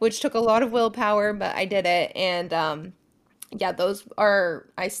 which took a lot of willpower, but I did it. And yeah, those are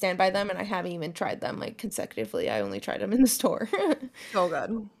I stand by them and I haven't even tried them like consecutively. I only tried them in the store. So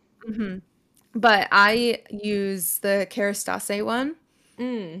good. Hmm. But I use the Kerastase one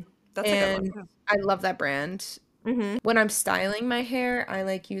Mm, that's a good one and too. I love that brand. Hmm. When I'm styling my hair, I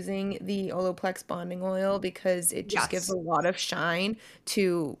like using the Olaplex bonding oil because it just gives a Yes. lot of shine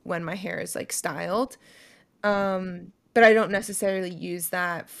to when my hair is like styled. But I don't necessarily use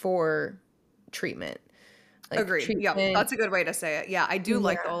that for treatment. Like Agreed. Yep. treatment, That's a good way to say it. Yeah, I do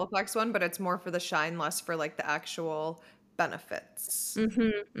like the yeah. Olaplex one, but it's more for the shine, less for like the actual benefits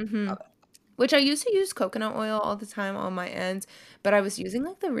Mm-hmm. Mm-hmm. of it. Which I used to use coconut oil all the time on my ends, but I was using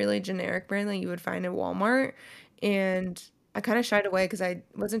like the really generic brand that you would find in Walmart, and I kind of shied away because I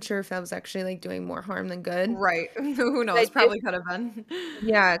wasn't sure if that was actually like doing more harm than good. Right. Who I knows? did, Probably could have been.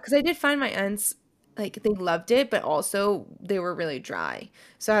 yeah, because I did find my ends like they loved it, but also they were really dry.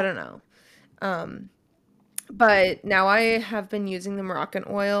 So I don't know. Um, but now I have been using the Moroccan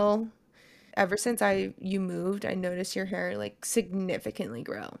oil ever since I you moved. I noticed your hair like significantly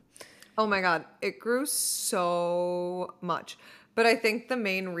grow. Oh my God. It grew so much. But I think the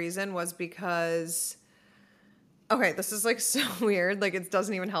main reason was because okay, this is like so weird. Like it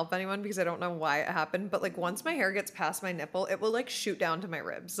doesn't even help anyone because I don't know why it happened. But like once my hair gets past my nipple, it will like shoot down to my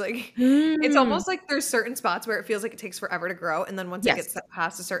ribs. Like it's Mm. almost like there's certain spots where it feels like it takes forever to grow. And then once it gets Yes.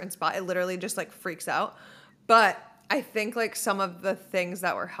 past a certain spot, it literally just like freaks out. But I think like some of the things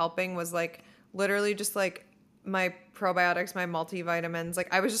that were helping was like literally just like my probiotics, my multivitamins.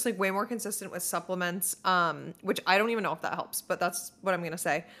 Like I was just like way more consistent with supplements, which I don't even know if that helps, but that's what I'm gonna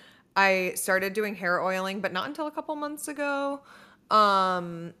say. I started doing hair oiling, but not until a couple months ago.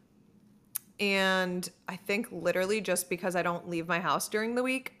 Um, And I think literally just because I don't leave my house during the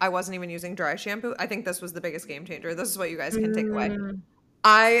week, I wasn't even using dry shampoo. I think this was the biggest game changer. This is what you guys can take away. Mm,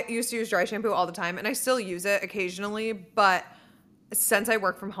 I used to use dry shampoo all the time and I still use it occasionally, but since I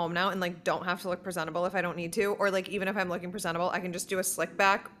work from home now and like don't have to look presentable if I don't need to, or like even if I'm looking presentable, I can just do a slick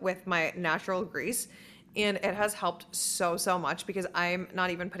back with my natural grease. And it has helped so much because I'm not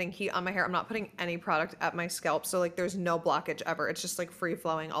even putting heat on my hair. I'm not putting any product at my scalp. So like there's no blockage ever. It's just like free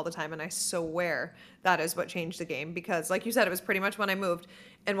flowing all the time. And I swear that is what changed the game because like you said, it was pretty much when I moved.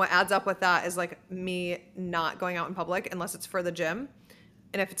 And what adds up with that is like me not going out in public unless it's for the gym.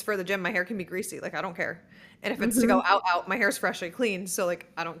 And if it's for the gym, my hair can be greasy. Like I don't care. And if it's to go mhm. out, my hair's freshly clean. So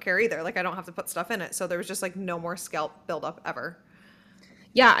like I don't care either. Like I don't have to put stuff in it. So there was just like no more scalp buildup ever.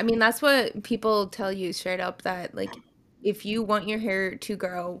 Yeah, I mean, that's what people tell you straight up that like if you want your hair to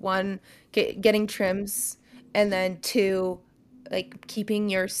grow, one, getting trims, and then two, like keeping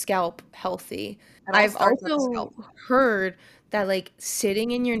your scalp healthy. It all I've starts at the also scalp. heard that like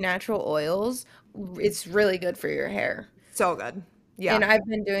sitting in your natural oils, it's really good for your hair. So good. And Yeah. I've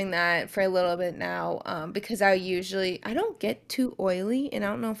been doing that for a little bit now, because I don't get too oily, and I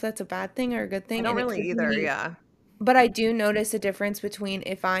don't know if that's a bad thing or a good I thing, don't and it really could either. be, Yeah. but I do notice a difference between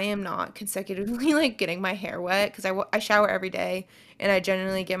if I am not consecutively like getting my hair wet because I shower every day and I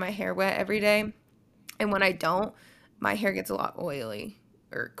generally get my hair wet every day. And when I don't, my hair gets a lot oily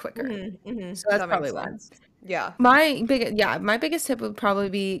or quicker. So that's That probably makes why. sense. Yeah. My biggest tip would probably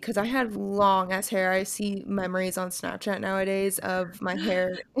be because I had long ass hair. I see memories on Snapchat nowadays of my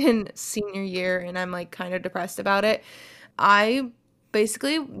hair in senior year, and I'm like kind of depressed about it. I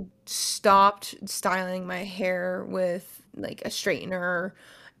basically stopped styling my hair with like a straightener.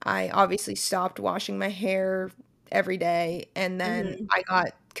 I obviously stopped washing my hair every day, and then hmm I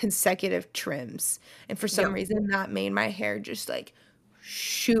got consecutive trims. And for some Yep. reason, that made my hair just like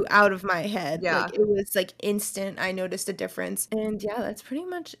shoot out of my head. Like Yeah. it was like instant. I noticed a difference. And yeah, that's pretty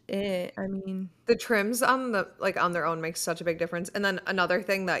much it. I mean, The trims on the like on their own makes such a big difference. And then another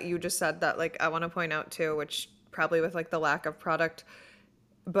thing that you just said that like I want to point out too, which probably with like the lack of product,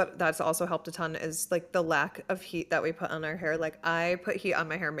 but that's also helped a ton is like the lack of heat that we put on our hair. Like I put heat on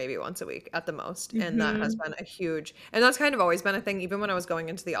my hair maybe once a week at the most, and that has mhm. been a huge and that's kind of always been a thing. Even when I was going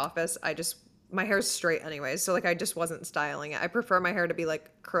into the office, I just my hair's straight anyways, so like I just wasn't styling it. I prefer my hair to be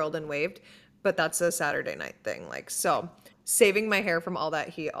like curled and waved, but that's a Saturday night thing. Like so saving my hair from all that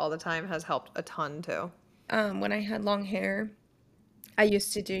heat all the time has helped a ton too. When I had long hair, I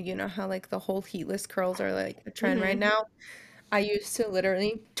used to do, you know how like the whole heatless curls are like a trend right hmm now? I used to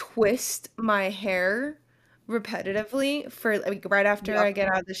literally twist my hair repetitively for like right after I Yep. get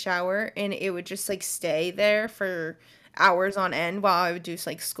out of the shower, and it would just like stay there for hours on end while I would do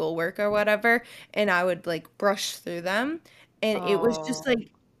like schoolwork or whatever, and I would like brush through them, and it was just Oh,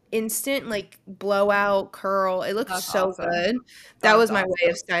 like instant like blowout curl. It looked that's so awesome. good. That That's was my way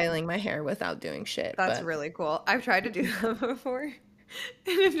of awesome. styling my hair without doing shit, That's but really cool. I've tried to do that before, and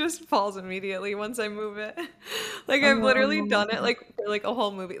it just falls immediately once I move it. Like I've literally um, done it like for like a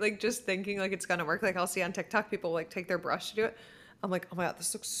whole movie, like just thinking like it's gonna work. Like I'll see on TikTok people like take their brush to do it. I'm like, oh my God,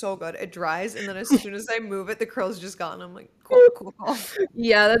 this looks so good. It dries, and then as soon as I move it, the curl's just gone. I'm like, cool.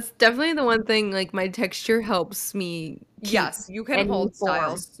 yeah, that's definitely the one thing, like, my texture helps me keep Yes, you can any hold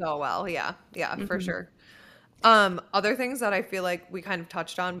style form. so well. Yeah, yeah, for Mhm. sure. Other things that I feel like we kind of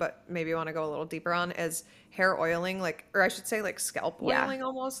touched on, but maybe want to go a little deeper on is hair oiling, like, or I should say, like scalp Yeah. oiling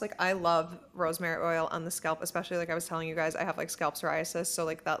almost. Like, I love rosemary oil on the scalp, especially like I was telling you guys, I have like scalp psoriasis, so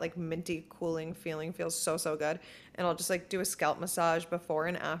like that like minty cooling feeling feels so good. And I'll just like do a scalp massage before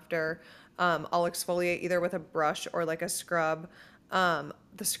and after. I'll exfoliate either with a brush or like a scrub.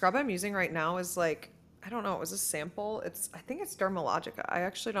 The scrub I'm using right now is like I don't know. It was a sample. I think it's Dermalogica. I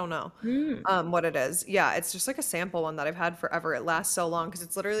actually don't know Mm. what it is. Yeah, it's just like a sample one that I've had forever. It lasts so long because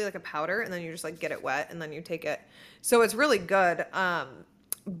it's literally like a powder, and then you just like get it wet, and then you take it. So it's really good.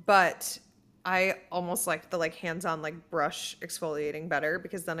 But I almost like the like hands-on like brush exfoliating better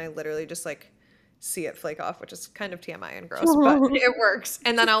because then I literally just like see it flake off, which is kind of TMI and gross, but it works.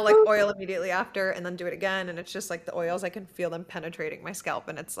 And then I'll like oil immediately after and then do it again. And it's just like the oils, I can feel them penetrating my scalp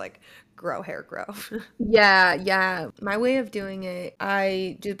and it's like grow hair, grow. Yeah, yeah. My way of doing it,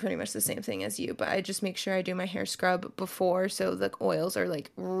 I do pretty much the same thing as you, but I just make sure I do my hair scrub before so the oils are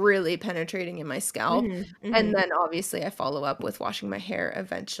like really penetrating in my scalp. hmm And hmm then obviously I follow up with washing my hair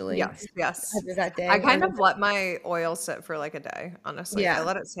eventually Yes, yes. either that I day or kind the of let my oil sit for like a day, honestly. I yeah.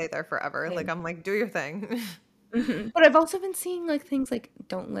 let it stay there forever. Like Same. I'm like, do your thing. But I've also been seeing like things like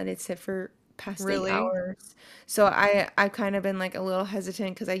don't let it sit for past 8 Really? hours. So I've kind of been like a little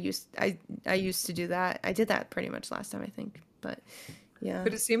hesitant because I used to do that. I did that pretty much last time I think. But Yeah.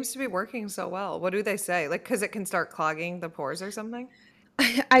 But it seems to be working so well. What do they say? Like, because it can start clogging the pores or something?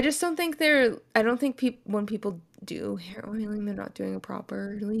 I just don't think I don't think people when people do hair oiling, they're not doing it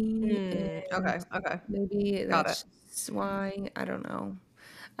properly, Mm, and okay, okay. maybe Got it. that's just why. I don't know.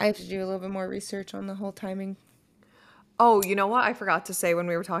 I have to do a little bit more research on the whole timing. Oh, you know what I forgot to say when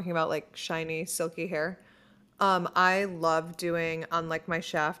we were talking about like shiny, silky hair? I love doing on like my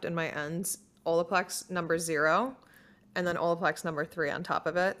shaft and my ends Olaplex number 0 and then Olaplex number 3 on top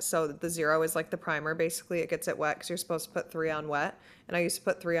of it. So the 0 is like the primer. Basically, it gets it wet because you're supposed to put 3 on wet. And I used to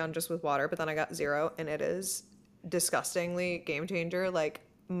put 3 on just with water, but then I got 0 and it is disgustingly game changer. Like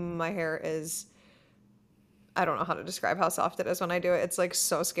my hair is I don't know how to describe how soft it is when I do it. It's like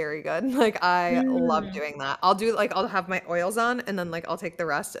so scary good. Like I love Mm. doing that. I'll do like I'll have my oils on and then like I'll take the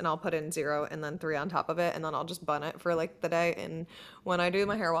rest and I'll put in 0 and then 3 on top of it and then I'll just bun it for like the day. And when I do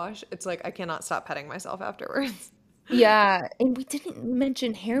my hair wash, it's like I cannot stop petting myself afterwards. Yeah, and we didn't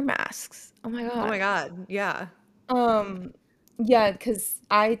mention hair masks. Oh my Oh my God. God. Yeah. Um, yeah, because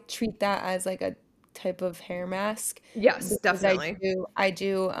I treat that as like a type of hair mask Yes, because definitely. I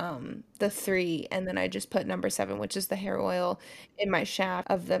do the three and then I just put number seven, which is the hair oil in my shaft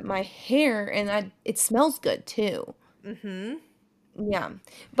of my hair and it smells good too. Mm-hmm. Yeah.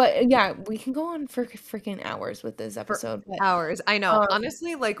 But yeah, we can go on for freaking hours with this For episode, but hours. I know. um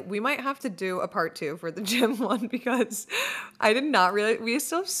Honestly, like we might have to do a part 2 for the gym one because I did not really we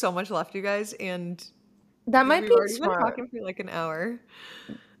still have so much left, you guys, and that might we've be already been smart. talking for like an hour.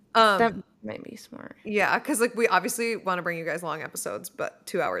 That Um, might be smart. yeah, because like we obviously want to bring you guys long episodes, but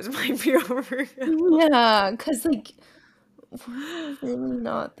 2 hours might be overkill. Yeah, because like we're really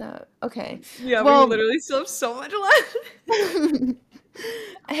not that okay. Yeah, we Well, literally still have so much left.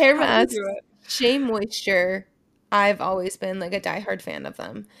 hair How do we do masks, it? Shea Moisture. I've always been like a diehard fan of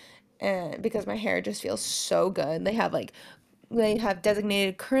them, and because my hair just feels so good. They have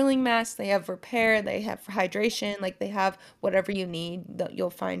designated curling masks. They have repair. They have for hydration. Like they have whatever you need, that you'll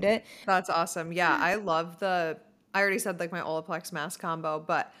find it. That's awesome. Yeah, I love the. I already said like my Olaplex mask combo,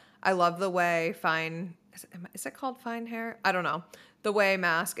 but I love the way fine. Is it called fine hair? I don't know. The way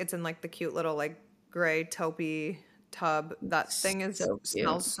mask. It's in like the cute little like gray taupey tub. That thing is So cute.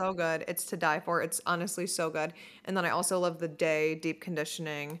 smells so good. It's to die for. It's honestly so good. And then I also love the day deep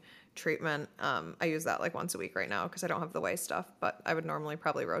conditioning treatment. I use that like once a week right now because I don't have the way stuff, but I would normally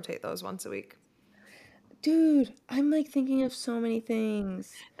probably rotate those once a week. Dude, I'm like thinking of so many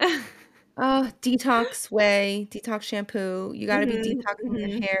things. Detox shampoo. You gotta be Hmm. detoxing your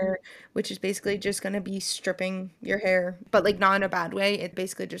Hmm. hair, which is basically just gonna be stripping your hair, but like not in a bad way. It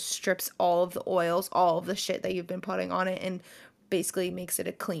basically just strips all of the oils, all of the shit that you've been putting on it, and basically makes it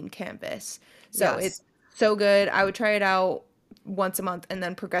a clean canvas. So it's Yes. so good. I would try it out once a month and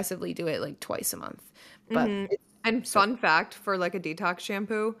then progressively do it like twice a month. But Hmm. it's And so fun fact for like a detox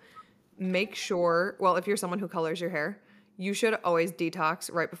shampoo, make sure, well, if you're someone who colors your hair, you should always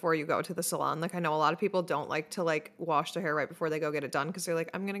detox right before you go to the salon. Like I know a lot of people don't like to like wash their hair right before they go get it done because they're like,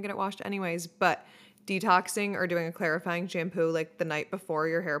 I'm gonna get it washed anyways. But detoxing or doing a clarifying shampoo like the night before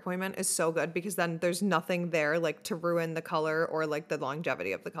your hair appointment is so good because then there's nothing there like to ruin the color or like the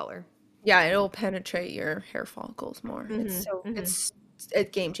longevity of the color. yeah, it'll penetrate your hair follicles more. Hmm. Hmm. It's a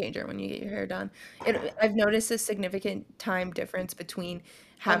game changer when you get your hair done. I've noticed a significant time difference between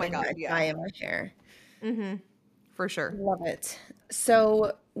Oh my having God, that yeah. dye in my hair. Hmm. For sure. Love it.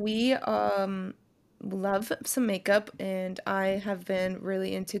 So we love some makeup and I have been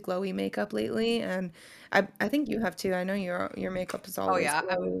really into glowy makeup lately and I think you have too. I know your makeup is Oh always yeah,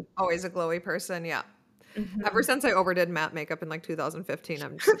 I'm glowy. always a glowy person. Yeah. Ever Mhm. since I overdid matte makeup in like 2015,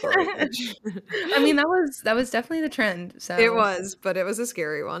 I'm just a glowy bitch. I mean that was definitely the trend. It So was, but it was a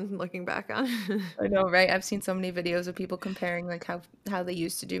scary one looking back on. I know, right? I've seen so many videos of people comparing like how they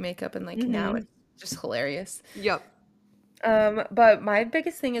used to do makeup and like now Hmm. it's just hilarious. Yep. But my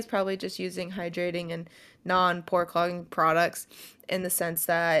biggest thing is probably just using hydrating and non-pore clogging products in the sense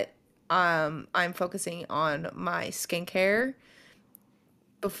that I'm focusing on my skincare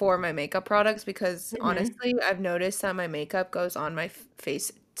before my makeup products because Hmm. honestly, I've noticed that my makeup goes on my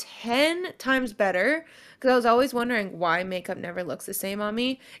face 10 times better because I was always wondering why makeup never looks the same on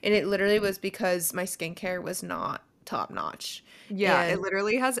me, and it literally was because my skincare was not top notch. Yeah, it And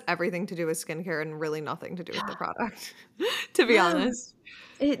literally has everything to do with skincare and really nothing to do with the product, to be yeah, honest.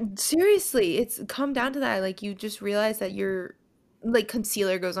 it seriously, it's come down to that. Like you just realize that your like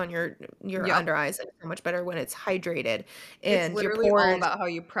concealer goes on your Yep. under eyes like so much better when it's hydrated It's and your literally all pores. about how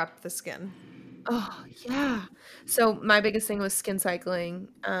you prep the skin. Oh, yeah. So my biggest thing was skin cycling.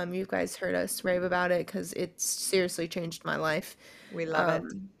 You guys heard us rave about it because it's seriously changed my life. We love it.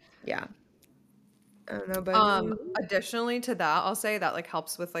 Um, yeah. I don't know about you. Additionally to that, I'll say that like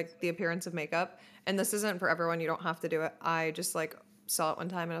helps with like the appearance of makeup. And this isn't for everyone. You don't have to do it. I just like saw it one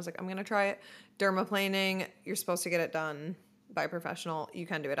time and I was like, I'm gonna try it. Dermaplaning, you're supposed to get it done by a professional. You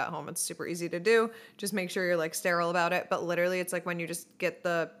can do it at home. It's super easy to do. Just make sure you're like sterile about it. But literally it's like when you just get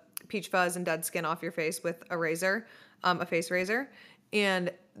the peach fuzz and dead skin off your face with a razor, a face razor.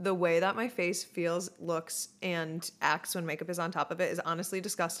 And the way that my face feels, looks, and acts when makeup is on top of it is honestly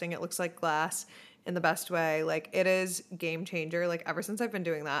disgusting. It looks like glass in the best way. Like it is game changer. Like ever since I've been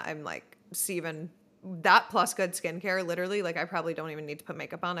doing that, I'm like see even that plus good skincare. Literally, like I probably don't even need to put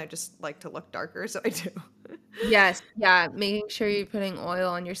makeup on. I just like to look darker, so I do. Yes, yeah, making sure you're putting oil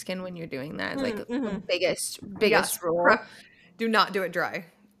on your skin when you're doing that is like the Mm-hmm. Yes, biggest rule. prep. Do not do it dry.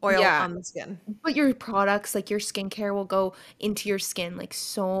 Oil Yeah. on the skin. But your products, like your skincare, will go into your skin like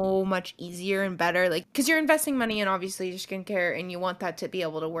so much easier and better. Like, because you're investing money in obviously your skincare and you want that to be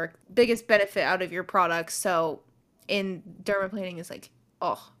able to work. Biggest benefit out of your products. So, in dermaplaning is like,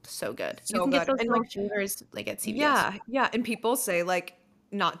 oh, so good. You So can get good. those And little like shaders like at CVS. yeah, yeah. And people say like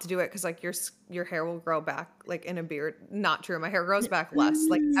not to do it because like your hair will grow back like in a beard. Not true. My hair grows back less.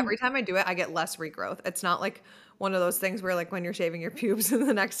 Like Mm. every time I do it, I get less regrowth. It's not like one of those things where like when you're shaving your pubes and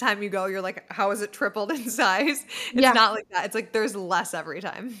the next time you go, you're like, how is it tripled in size? It's Yeah. not like that. It's like there's less every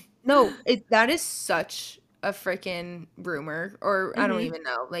time. No, that is such a freaking rumor, or I don't Hmm. even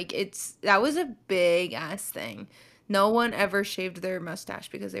know. Like that was a big ass thing. No one ever shaved their mustache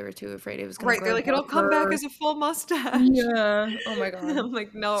because they were too afraid it was gonna Right. They're grow like, it'll come back darker. as a full mustache. Yeah. Oh my God. I'm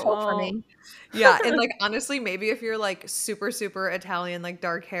like, no, it So won't. funny. Yeah. And like, honestly, maybe if you're like super, super Italian, like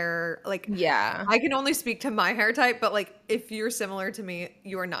dark hair, like Yeah. I can only speak to my hair type, but like if you're similar to me,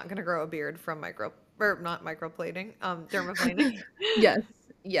 you are not going to grow a beard from or not microplating, dermaplaning. Yes.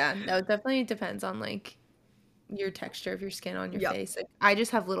 Yeah. No, it definitely depends on like your texture of your skin on your Yep. face. Like I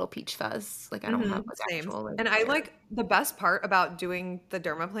just have little peach fuzz. Like I don't have like Same. actual like And I hair. like the best part about doing the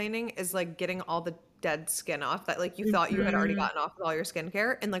dermaplaning is like getting all the dead skin off that like you thought you had already Mhm. gotten off with all your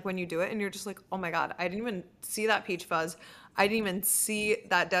skincare. And like when you do it and you're just like, oh my God, I didn't even see that peach fuzz. I didn't even see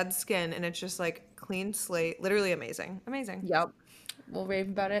that dead skin. And it's just like clean slate. Literally amazing. Amazing. Yep. We'll rave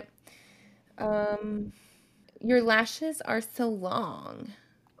about it. Um Your lashes are so long.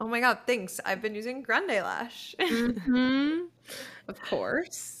 Oh my God, thanks. I've been using Grande Lash. Mhm. Of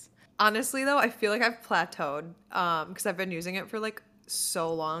course. Honestly, though, I feel like I've plateaued because I've been using it for like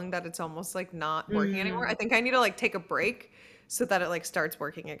so long that it's almost like not working anymore. I Mm. think I need to like take a break so that it like starts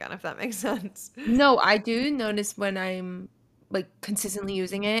working again, if that makes sense. No, I do notice when I'm like consistently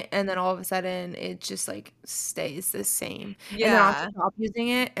using it and then all of a sudden it just like stays the same. And then I'll Yeah. stop using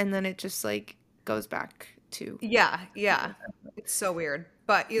it and then it just like goes back to Yeah, yeah. being It's so weird.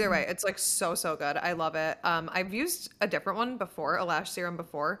 But either Mhm. way, it's like so, so good. I love it. I've used a different one before, a lash serum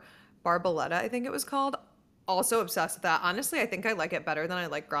before, Barboletta, I think it was called. Also obsessed with that. Honestly, I think I like it better than I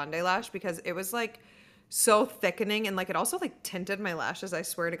like Grande Lash because it was like so thickening and like it also like tinted my lashes. I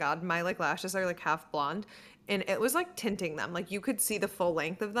swear to God, my like lashes are like half blonde and it was like tinting them. Like you could see the full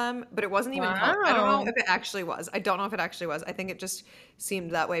length of them, but it wasn't even color. I don't know Wow. if it actually was. I don't know if it actually was. I think it just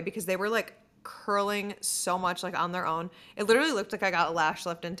seemed that way because they were like curling so much like on their own. It literally looked like I got a lash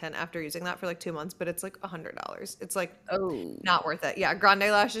lift and tint after using that for like 2 months, but it's like $100. It's like Oh. not worth it. Yeah, Grande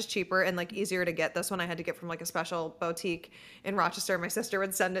Lash is cheaper and like easier to get. This one I had to get from like a special boutique in Rochester. My sister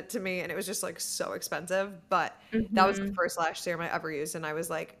would send it to me and it was just like so expensive. But that was the Mhm. first lash serum I ever used and I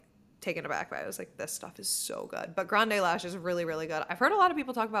was like taken aback by it. I was like, this stuff is so good. But Grande Lash is really, really good. I've heard a lot of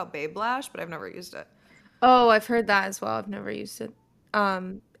people talk about Babe Lash, but I've never used it. Oh, I've heard that as well. I've never used it.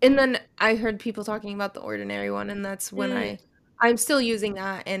 And then I heard people talking about the Ordinary one, and that's when Mm, I'm still using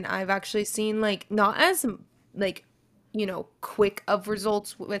that, and I've actually seen like not as like quick of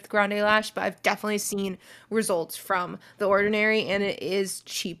results with Grande Lash, but I've definitely seen results from the Ordinary, and it is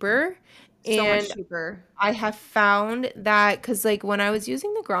cheaper. so much And cheaper. I have found that because like when I was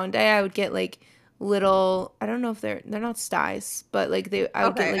using the Grande, I would get like little I don't know if they're not styes, but like I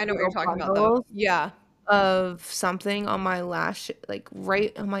would get Okay, like I know what you're little talking about though. bundles Yeah. of something on my lash, like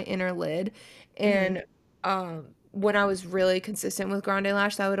right on my inner lid. Hmm. And when I was really consistent with Grande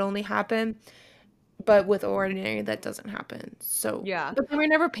Lash, that would only happen. But with Ordinary, that doesn't happen. So, Yeah. but they were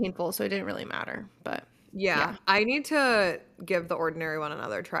never painful, so it didn't really matter. But Yeah, yeah. I need to give the Ordinary one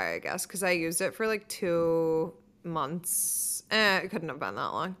another try, I guess, because I used it for like 2 months. It couldn't have been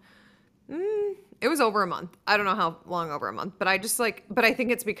that long. Mm, It was over a month. I don't know how long over a month, but I just like, but I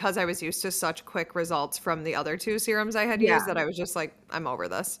think it's because I was used to such quick results from the other two serums I had used Yeah. that I was just like, I'm over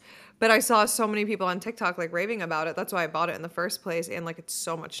this. But I saw so many people on TikTok like raving about it. That's why I bought it in the first place. And like, it's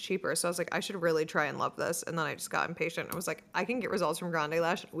so much cheaper. So I was like, I should really try and love this. And then I just got impatient. I was like, I can get results from Grande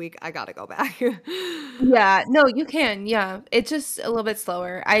Lash in a week. I gotta go back. Yeah, no, you can. Yeah, it's just a little bit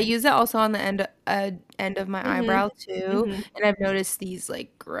slower. I use it also on the end of my Mm-hmm. eyebrow too, Mm-hmm. and I've noticed these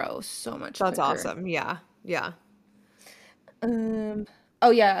like grow so much That's quicker. awesome. Yeah. Yeah. Um,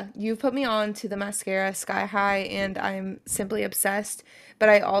 oh yeah, you've put me on to the mascara Sky High, and I'm simply obsessed. But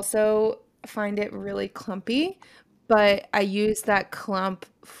I also find it really clumpy. But I use that clump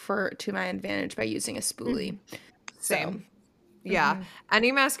for to my advantage by using a Hmm. spoolie. So, Same. Yeah. mhm.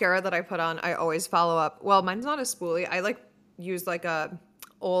 Any mascara that I put on, I always follow up. Well, mine's not a spoolie. I like use like a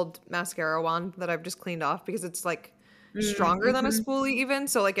old mascara wand that I've just cleaned off because it's like stronger than a Mhm. spoolie even.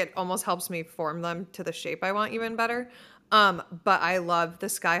 So like it almost helps me form them to the shape I want even better. But I love the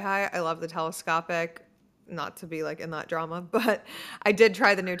Sky High. I love the telescopic. Not to be like in that drama, but I did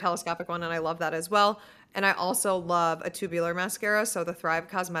try the new telescopic one and I love that as well. And I also love a tubular mascara. So the Thrive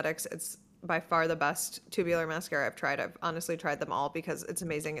Cosmetics, it's by far the best tubular mascara I've tried. I've honestly tried them all because it's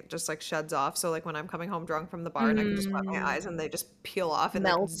amazing. It just like sheds off. So like when I'm coming home drunk from the bar and I can just wet my Mm, eyes and they just peel off and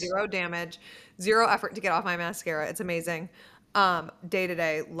like melt. zero damage, zero effort to get off my mascara. It's amazing. Day to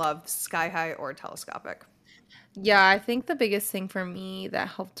day, love Sky High or telescopic. Yeah, I think the biggest thing for me that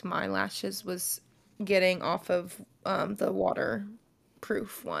helped my lashes was getting off of the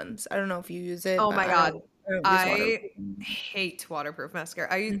waterproof ones. I don't know if you use it, Oh but my God. I don't use I waterproof anymore. hate waterproof mascara.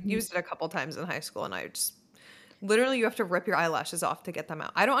 I Hmm. used it a couple times in high school and I just literally you have to rip your eyelashes off to get them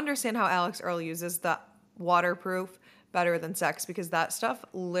out. I don't understand how Alex Earl uses the waterproof better than sex because that stuff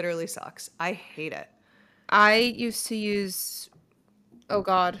literally sucks. I hate it. I used to use, oh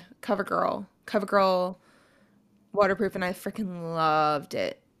God, CoverGirl waterproof, and I freaking loved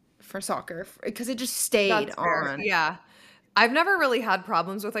it for soccer because it just stayed That's fair. on. Yeah. I've never really had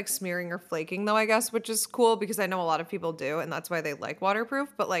problems with like smearing or flaking though, I guess, which is cool because I know a lot of people do and that's why they like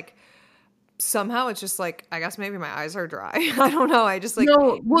waterproof, but like somehow it's just like I guess maybe my eyes are dry. I don't know. I just like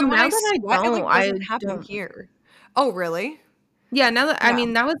No, well, even when now I that I sweat, it don't, like I doesn't happen don't. here. Oh, really? Yeah, now that I Yeah.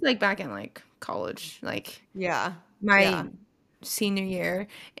 mean that was like back in like college, like Yeah. Yeah. my senior year,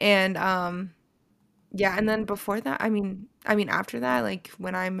 and yeah, and then before that, I mean after that, like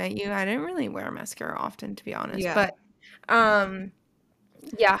when I met you, I didn't really wear mascara often, to be honest. Yeah. But um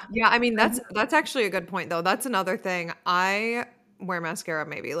yeah. Yeah, I mean I that's actually a good point though. That's another thing. I wear mascara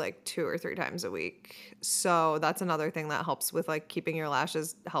maybe like 2 or 3 times a week. So that's another thing that helps with like keeping your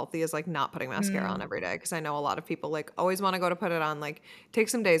lashes healthy is like not putting mascara on mm, every day because I know a lot of people like always want to go to put it on like take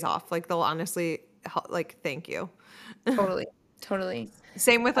some days off. Like they'll honestly like thank you. totally, totally.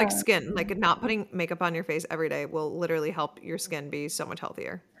 Same with like Uh, skin. Like not putting makeup on your face every day will literally help your skin be so much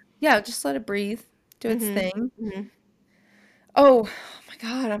healthier. yeah, just let it breathe, do its Mhm. thing. Mhm. Oh, oh my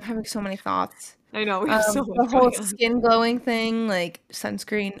God, I'm having so many thoughts. I know we have so The much whole going on. skin glowing thing, like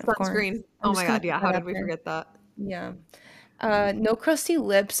sunscreen, of course. Sunscreen. I'm Oh just my gonna god, put yeah, how that did out we there. forget that? Yeah. No crusty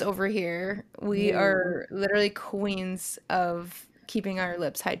lips over here. We Ooh. are literally queens of keeping our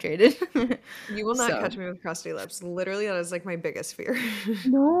lips hydrated. You will not So, catch me with crusty lips. Literally, that is like my biggest fear.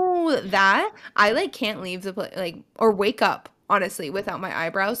 no, that I like can't leave the place like or wake up honestly without my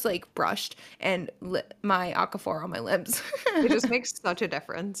eyebrows like brushed and my Aquaphor on my lips. It just makes such a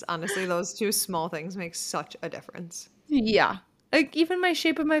difference. Honestly, those two small things make such a difference. Yeah. Like even my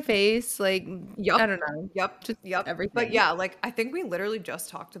shape of my face, like I Yup. don't know, Yup. just Yup. But everything. yeah, like I think we literally just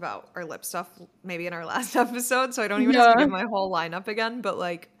talked about our lip stuff maybe in our last episode, so I don't even have to give Yeah. my whole lineup again, but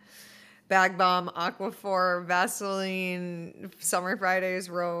like Bag Bomb, Aquaphor, Vaseline, Summer Fridays,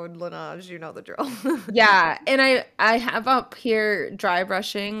 Road, Laneige, you know the drill. Yeah, and I have up here dry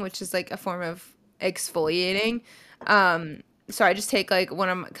brushing, which is like a form of exfoliating. Um, so I just take like one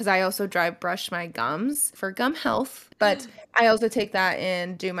of my, because I also dry brush my gums for gum health, but I also take that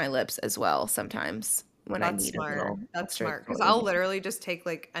and do my lips as well sometimes when I That's need a smart. little That's extra smart. Because I'll exfoliation. literally just take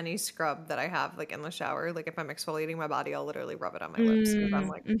like any scrub that I have like in the shower. Like if I'm exfoliating my body, I'll literally rub it on my lips because I'm Mm,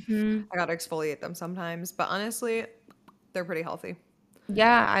 like, mm-hmm. I gotta exfoliate them sometimes. But honestly, they're pretty healthy.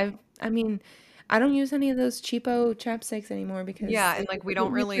 Yeah, I mean, I don't use any of those cheapo chapsticks anymore because Yeah, they and like we get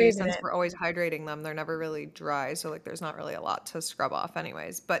don't me really, craving since it. we're always hydrating them, they're never really dry. So like there's not really a lot to scrub off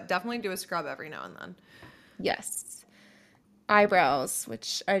anyways. But definitely do a scrub every now and then. Yes. Eyebrows,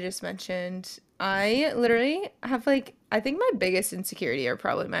 which I just mentioned. I literally have like I think my biggest insecurity are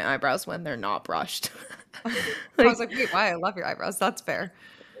probably my eyebrows when they're not brushed. I was Like like, wait, why? I love your eyebrows. That's fair.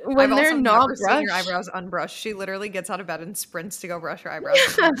 I've when they're also never not seen your brushed. eyebrows unbrushed. She literally gets out of bed and sprints to go brush her eyebrows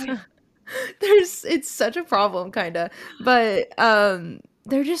every morning. It's such a problem kind of. But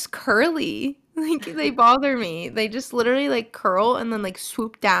they're just curly. Like they bother me. They just literally like curl and then like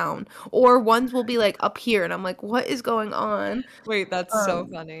swoop down. Or ones will be like up here and I'm like, "What is going on?" Wait, that's so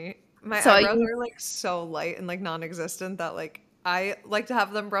Um funny. My so I eyebrows use are like so light and like non-existent that like I like to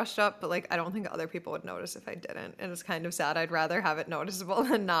have them brushed up, but like I don't think other people would notice if I didn't. And it's kind of sad. I'd rather have it noticeable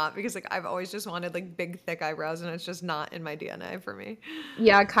than not because like I've always just wanted like big thick eyebrows and it's just not in my DNA for me.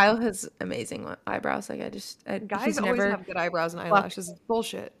 yeah, Kyle has amazing eyebrows. Like Guys always have good eyebrows and plucked eyelashes. It's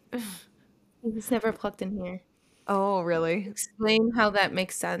bullshit. he's never plucked in here. Oh, really? Explain how that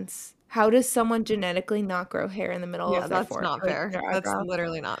makes sense. How does someone genetically not grow hair in the middle Yeah, of their that's fore not like fair. their That's eyebrow?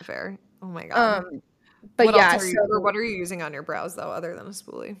 literally not fair. Oh my God. Um, but What else yeah, are you, or so what are you using on your brows though, other than a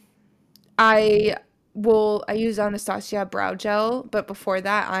spoolie? I I use Anastasia brow gel, but before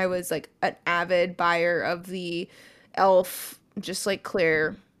that I was like an avid buyer of the e.l.f. just like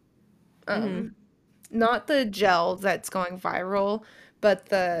clear Mm-hmm. um not the gel that's going viral, but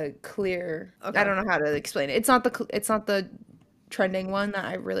the clear. I Okay. don't know how to explain it. It's not the trending one that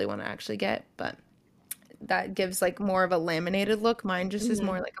I really want to actually get, but that gives like more of a laminated look. Mine just is Mm-hmm.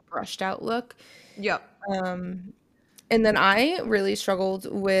 more like a brushed out look. Yep. Um, and then I really struggled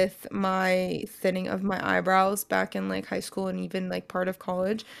with my thinning of my eyebrows back in like high school and even like part of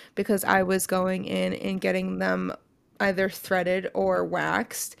college because I was going in and getting them either threaded or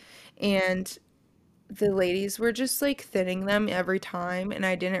waxed. And the ladies were just like thinning them every time and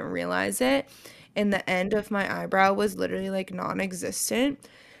I didn't realize it. And the end of my eyebrow was literally like non-existent.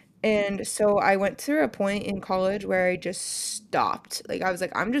 And so I went through a point in college where I just stopped. Like I was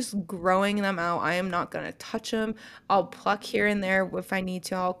like, I'm just growing them out. I am not gonna touch them. I'll pluck here and there if I need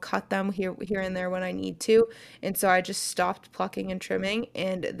to. I'll cut them here and there when I need to. And so I just stopped plucking and trimming,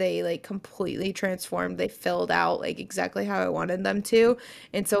 and they like completely transformed. They filled out like exactly how I wanted them to.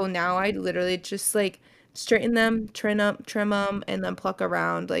 And so now I literally just like straighten them, trim them, and then pluck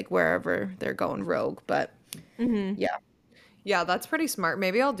around like wherever they're going rogue. But Mm-hmm. yeah, Yeah, that's pretty smart.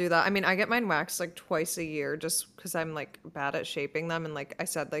 Maybe I'll do that. I mean, I get mine waxed like twice a year just because I'm like bad at shaping them. And like I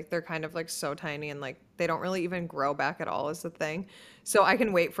said, like they're kind of like so tiny and like they don't really even grow back at all is the thing. So I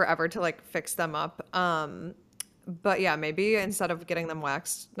can wait forever to like fix them up. But yeah, maybe instead of getting them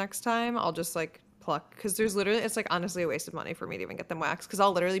waxed next time, I'll just like pluck because there's literally it's like honestly a waste of money for me to even get them waxed because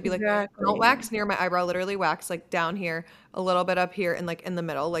I'll literally be like, don't exactly. wax near my eyebrow, literally wax like down here, a little bit up here, and like in the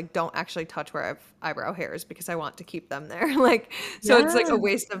middle. Like don't actually touch where I have eyebrow hairs because I want to keep them there. Like so it's like a Yeah.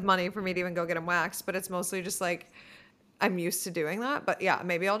 waste of money for me to even go get them waxed, but it's mostly just like I'm used to doing that. But yeah,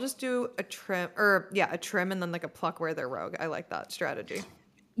 maybe I'll just do a trim or yeah, a trim and then like a pluck where they're rogue. I like that strategy.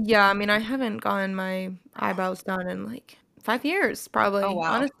 Yeah, I mean, I haven't gotten my eyebrows done in like 5 years, Oh probably,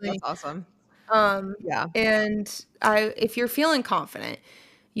 wow, that's honestly. awesome. Um, Yeah. and I if you're feeling confident,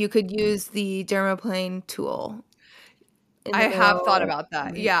 you could use the dermaplane tool in I the have thought middle, about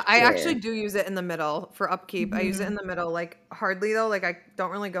that. right Yeah, I actually here. do use it in the middle for upkeep. I use it Mhm. in the middle, like hardly though. Like I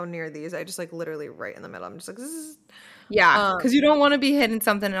don't really go near these. I just like literally right in the middle. I'm just like, this is, Yeah, um, because you don't wanna be hitting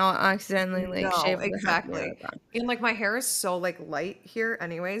something and I'll accidentally, like, no, shave the half of your exactly. eyebrow. And like my hair is so like light here,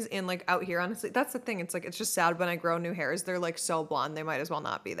 anyways, and like out here, honestly, that's the thing. It's like it's just sad when I grow new hairs. They're like so blonde, they might as well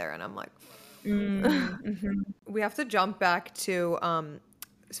not be there. And I'm like, Mm, mhm. we have to jump back to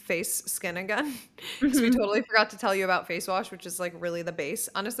face skin again because we Mhm. totally forgot to tell you about face wash, which is like really the base.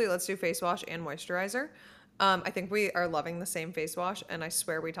 Honestly, let's do face wash and moisturizer. I think we are loving the same face wash, and I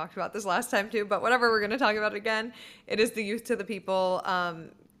swear we talked about this last time too. But whatever, we're gonna talk about it again. It is the Youth to the People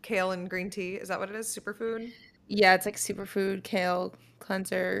kale and green tea. Is that what it is? Superfood. Yeah, it's like superfood, kale,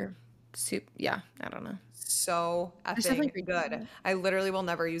 cleanser, soup yeah, I don't know. So There's definitely effing green tea good. in it. I literally will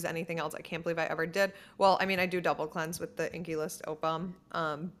never use anything else. I can't believe I ever did. Well, I mean, I do double cleanse with the Inky List Oat Balm.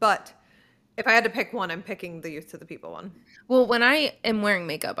 But if I had to pick one, I'm picking the Youth to the People one. Well, when I am wearing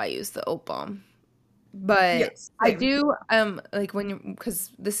makeup, I use the oat balm. But Yes, I same. do like when you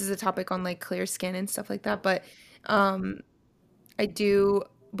because this is a topic on like clear skin and stuff like that, but um I do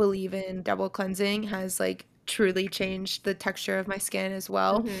believe in double cleansing has like truly changed the texture of my skin as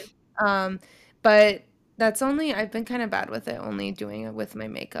well. Hmm. Um but that's only I've been kind of bad with it, only doing it with my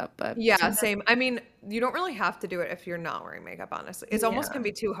makeup, but Yeah, sometimes same. I mean, you don't really have to do it if you're not wearing makeup, honestly. It's almost yeah. can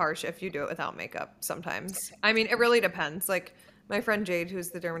be too harsh if you do it without makeup sometimes. I mean, it really depends. Like my friend Jade,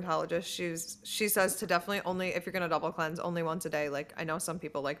 who's the dermatologist, she says to definitely only if you're gonna double cleanse, only once a day. Like I know some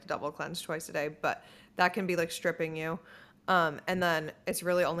people like to double cleanse twice a day, but that can be like stripping you. And then it's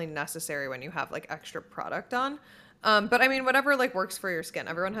really only necessary when you have like extra product on. But I mean, whatever like works for your skin.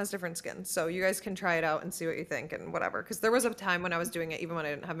 Everyone has different skin, so you guys can try it out and see what you think and whatever. Because there was a time when I was doing it even when I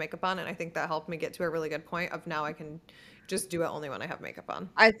didn't have makeup on, and I think that helped me get to a really good point of now I can just do it only when I have makeup on.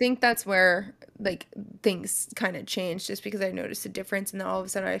 I think that's where like things kind of changed just because I noticed a difference and then all of a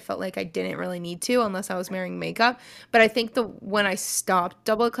sudden I felt like I didn't really need to unless I was wearing makeup. But I think the when I stopped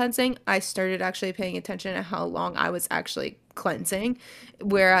double cleansing, I started actually paying attention to how long I was actually cleansing.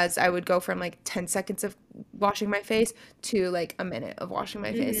 Whereas I would go from like 10 seconds of washing my face to like a minute of washing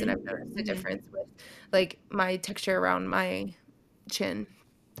my face. And I've noticed a Hmm. difference with like my texture around my chin.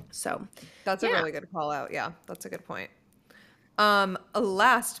 So, That's a yeah. really good call out. Yeah, that's a good point.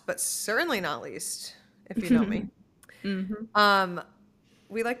 Last but certainly not least, if you know me, hmm um,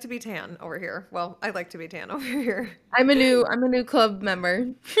 we like to be tan over here. Well, I like to be tan over here. I'm a new club member.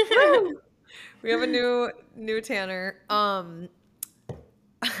 Woo! We have a new Tanner.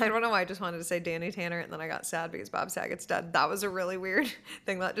 I don't know why I just wanted to say Danny Tanner and then I got sad because Bob Saget's dead. That was a really weird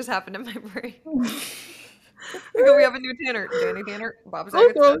thing that just happened in my brain. I go, we have a new Tanner. Danny Tanner, Bob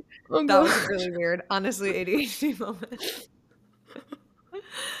Oh Saget's dead. god. Oh That was god. really weird. Honestly, ADHD moment.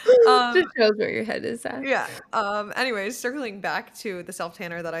 Um, Just shows where your head is at. yeah. Anyways, circling back to the self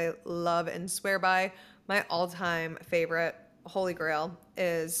tanner that I love and swear by, my all-time favorite holy grail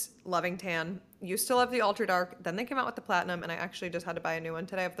is Loving Tan. Used to love the Ultra Dark, then they came out with the Platinum, and I actually just had to buy a new one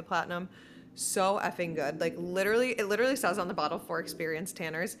today of the Platinum. So effing good. Like literally, it literally says on the bottle for experienced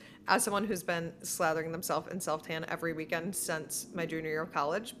tanners. As someone who's been slathering themselves in self tan every weekend since my junior year of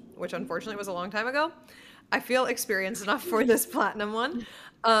college, which unfortunately was a long time ago, I feel experienced enough for this platinum one.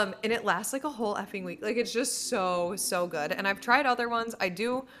 And it lasts like a whole effing week. Like it's just so, so good. And I've tried other ones. I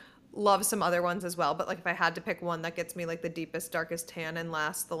do love some other ones as well. But like if I had to pick one that gets me like the deepest, darkest tan and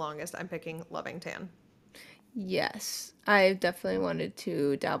lasts the longest, I'm picking Loving Tan. Yes, I definitely wanted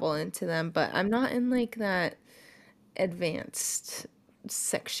to dabble into them, but I'm not in like that advanced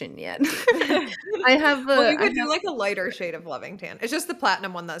section yet. Well, you I could do have like a lighter shade of Loving Tan. It's just the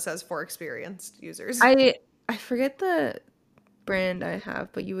platinum one that says for experienced users. I forget the brand I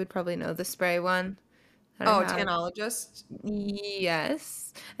have, but you would probably know the spray one that I Oh, have. Tanologist.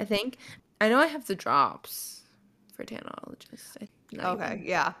 Yes, I think. I know I have the drops for Tanologist. Not Okay, even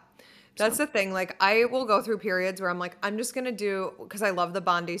yeah. That's so. the thing. Like, I will go through periods where I'm like, I'm just gonna do because I love the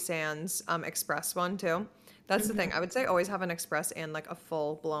Bondi Sands Express one too. That's the thing. hmm I would say always have an Express and like a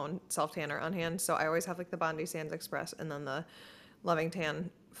full blown self tanner on hand. So I always have like the Bondi Sands Express and then the Loving Tan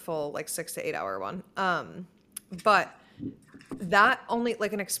full like 6 to 8 hour one. But that only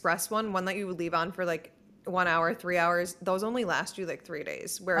like an express one that you would leave on for like 1 hour, 3 hours, those only last you like 3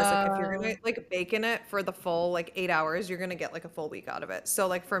 days. Whereas like if you're gonna Uh, like bake in it for the full like 8 hours, you're gonna get like a full week out of it. So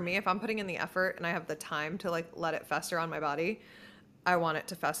like for me, if I'm putting in the effort and I have the time to like let it fester on my body, I want it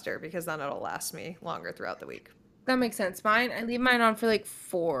to fester because then it'll last me longer throughout the week. that makes sense. I leave mine on for like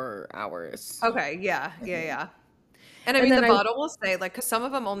 4 hours. Okay, yeah, yeah, yeah. And I And mean, the then I bottle will say, like, because some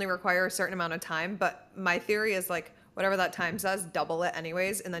of them only require a certain amount of time, but my theory is like, whatever that time says, double it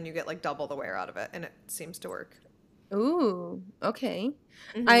anyways, and then you get like double the wear out of it, and it seems to work. Ooh, okay.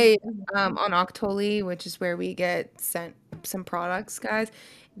 Hmm. I on Octoly, which is where we get sent some products, guys.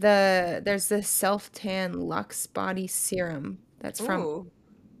 There's this self tan Luxe body serum that's from Ooh.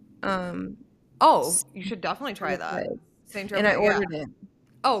 um Oh, you Saint should definitely try that. Tropez, Saint and I Tropez, yeah. ordered it.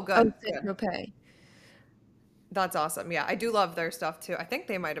 Oh, Oh, good, Saint good. Tropez. That's awesome. Yeah, I do love their stuff too. I think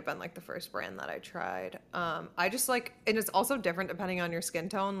they might have been like the first brand that I tried. I just like, and it's also different depending on your skin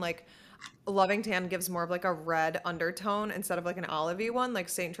tone. Like, Loving Tan gives more of like a red undertone instead of like an olivey one, like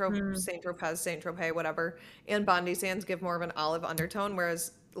Mm, Saint Tropez, Saint Tropez, whatever. And Bondi Sands give more of an olive undertone,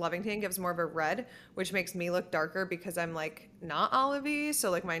 whereas Loving Tan gives more of a red, which makes me look darker because I'm like not olivey,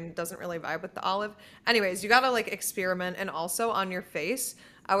 so like mine doesn't really vibe with the olive. Anyways, you gotta like experiment, and also on your face.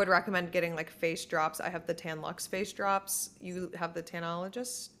 I would recommend getting like face drops. I have the Tan Luxe face drops. You have the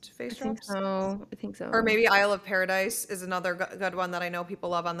Tanologist I face think drops? so. I think Or so. maybe Isle of Paradise is another good one that I know people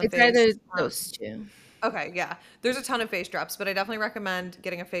love on the It's either face. those two. Okay, yeah. There's a ton of face drops, but I definitely recommend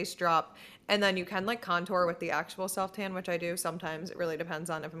getting a face drop. And then you can like contour with the actual self tan, which I do sometimes. It really depends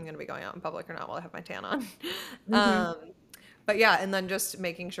on if I'm going to be going out in public or not while I have my tan on. hmm um, but yeah, and then just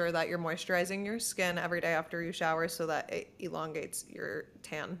making sure that you're moisturizing your skin every day after you shower so that it elongates your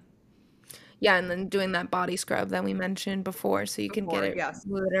tan. Yeah, and then doing that body scrub that we mentioned before, so you can get Before, it yes.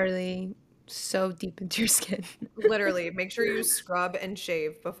 literally so deep into your skin. Literally, make sure you scrub and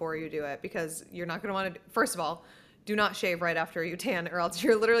shave before you do it because you're not going to want to. First of all, do not shave right after you tan, or else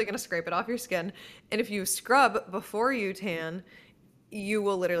you're literally going to scrape it off your skin. And if you scrub before you tan, you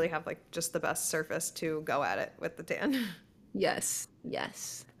will literally have like just the best surface to go at it with the tan. Yes,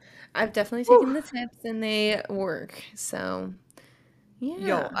 yes. I've definitely Whew. taken the tips and they work. So,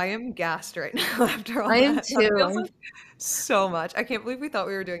 Yo, yeah. I am gassed right now after all I am that. That too. feels like so much. I can't believe we thought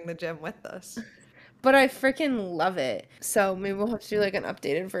we were doing the gym with this. but I freaking love it. So maybe we'll have to do like an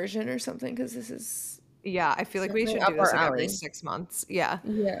updated version or something because this is Yeah, I feel like we certainly should up do this our like every alley. 6 months. Yeah,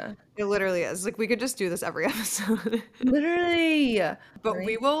 Yeah. it literally is. Like we could just do this every episode. Literally. But we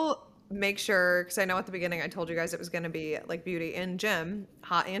Right? will make sure, because I know at the beginning I told you guys it was going to be like beauty and gym,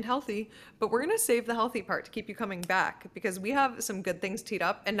 hot and healthy, but we're going to save the healthy part to keep you coming back because we have some good things teed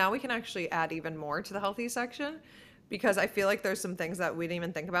up. And now we can actually add even more to the healthy section because I feel like there's some things that we didn't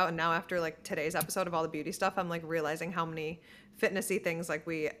even think about. And now after like today's episode of all the beauty stuff, I'm like realizing how many fitnessy things like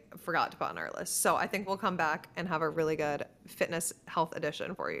we forgot to put on our list. So I think we'll come back and have a really good fitness health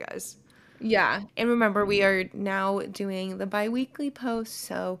edition for you guys. Yeah. And remember, we are now doing the bi-weekly post.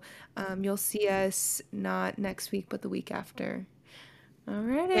 So you'll see us not next week, but the week after. And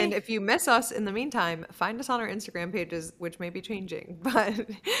Alrighty. if you miss us in the meantime, find us on our Instagram pages, which may be changing, but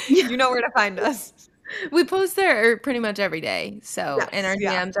Yeah. you know where to find us. We post there pretty much every day. So, and Yes, our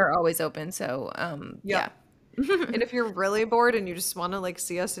yeah. DMs are always open. So, yeah. Yep. And if you're really bored and you just want to like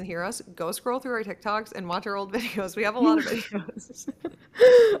see us and hear us, go scroll through our TikToks and watch our old videos. We have a lot of videos.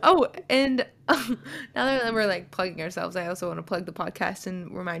 Oh, and now that we're like plugging ourselves, I also want to plug the podcast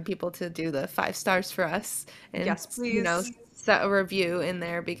and remind people to do the 5 stars for us and, Yes, please. set a review in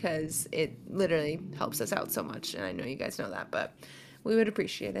there because it literally helps us out so much. And I know you guys know that, but we would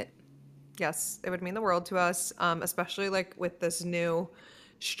appreciate it. Yes, it would mean the world to us, especially like with this new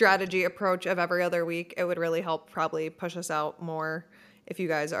strategy approach of every other week. It would really help probably push us out more if you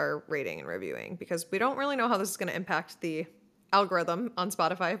guys are rating and reviewing because we don't really know how this is going to impact the algorithm on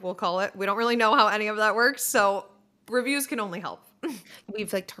Spotify, we'll call it. We don't really know how any of that works, so reviews can only help.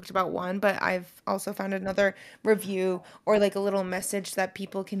 We've like talked about one, but I've also found another review or like a little message that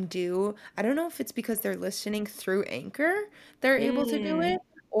people can do. I don't know if it's because they're listening through Anchor, they're able to do Mm. it,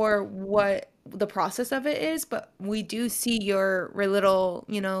 or what the process of it is, but we do see your little,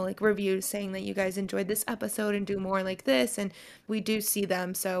 like reviews saying that you guys enjoyed this episode and do more like this, and we do see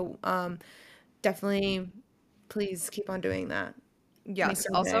them. So, definitely please keep on doing that. Yes. Makes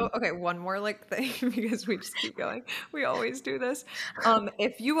our day. Also, okay, one more like thing because we just keep going. We always do this.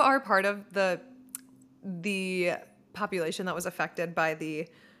 If you are part of the population that was affected by the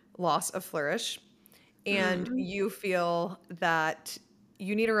loss of Flourish and Mm. you feel that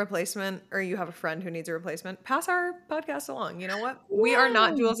you need a replacement or you have a friend who needs a replacement, pass our podcast along. You know what? We are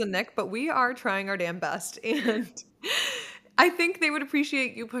not Yeah. Jules and Nick, but we are trying our damn best. And I think they would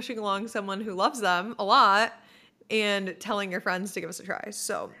appreciate you pushing along someone who loves them a lot and telling your friends to give us a try.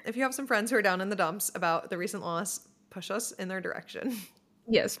 So if you have some friends who are down in the dumps about the recent loss, push us in their direction.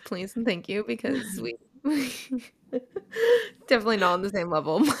 Yes, please and thank you because we definitely not on the same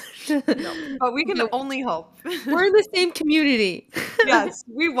level. No, but we can But only hope. we're in the same community. Yes,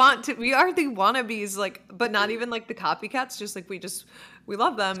 we want to. We are the wannabes, like, but not even like the copycats. Just like we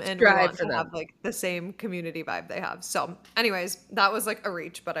love them, and we Strive want for to have them. like the same community vibe they have. So, anyways, that was like a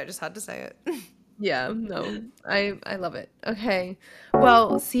reach, but I just had to say it. Yeah, no. I love it. Okay.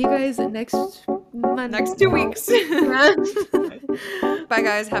 Well, see you guys next month. Next 2 weeks. Bye,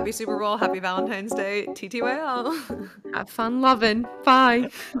 guys. Happy Super Bowl. Happy Valentine's Day. TTYL. Have fun loving. Bye.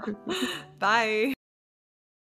 Bye.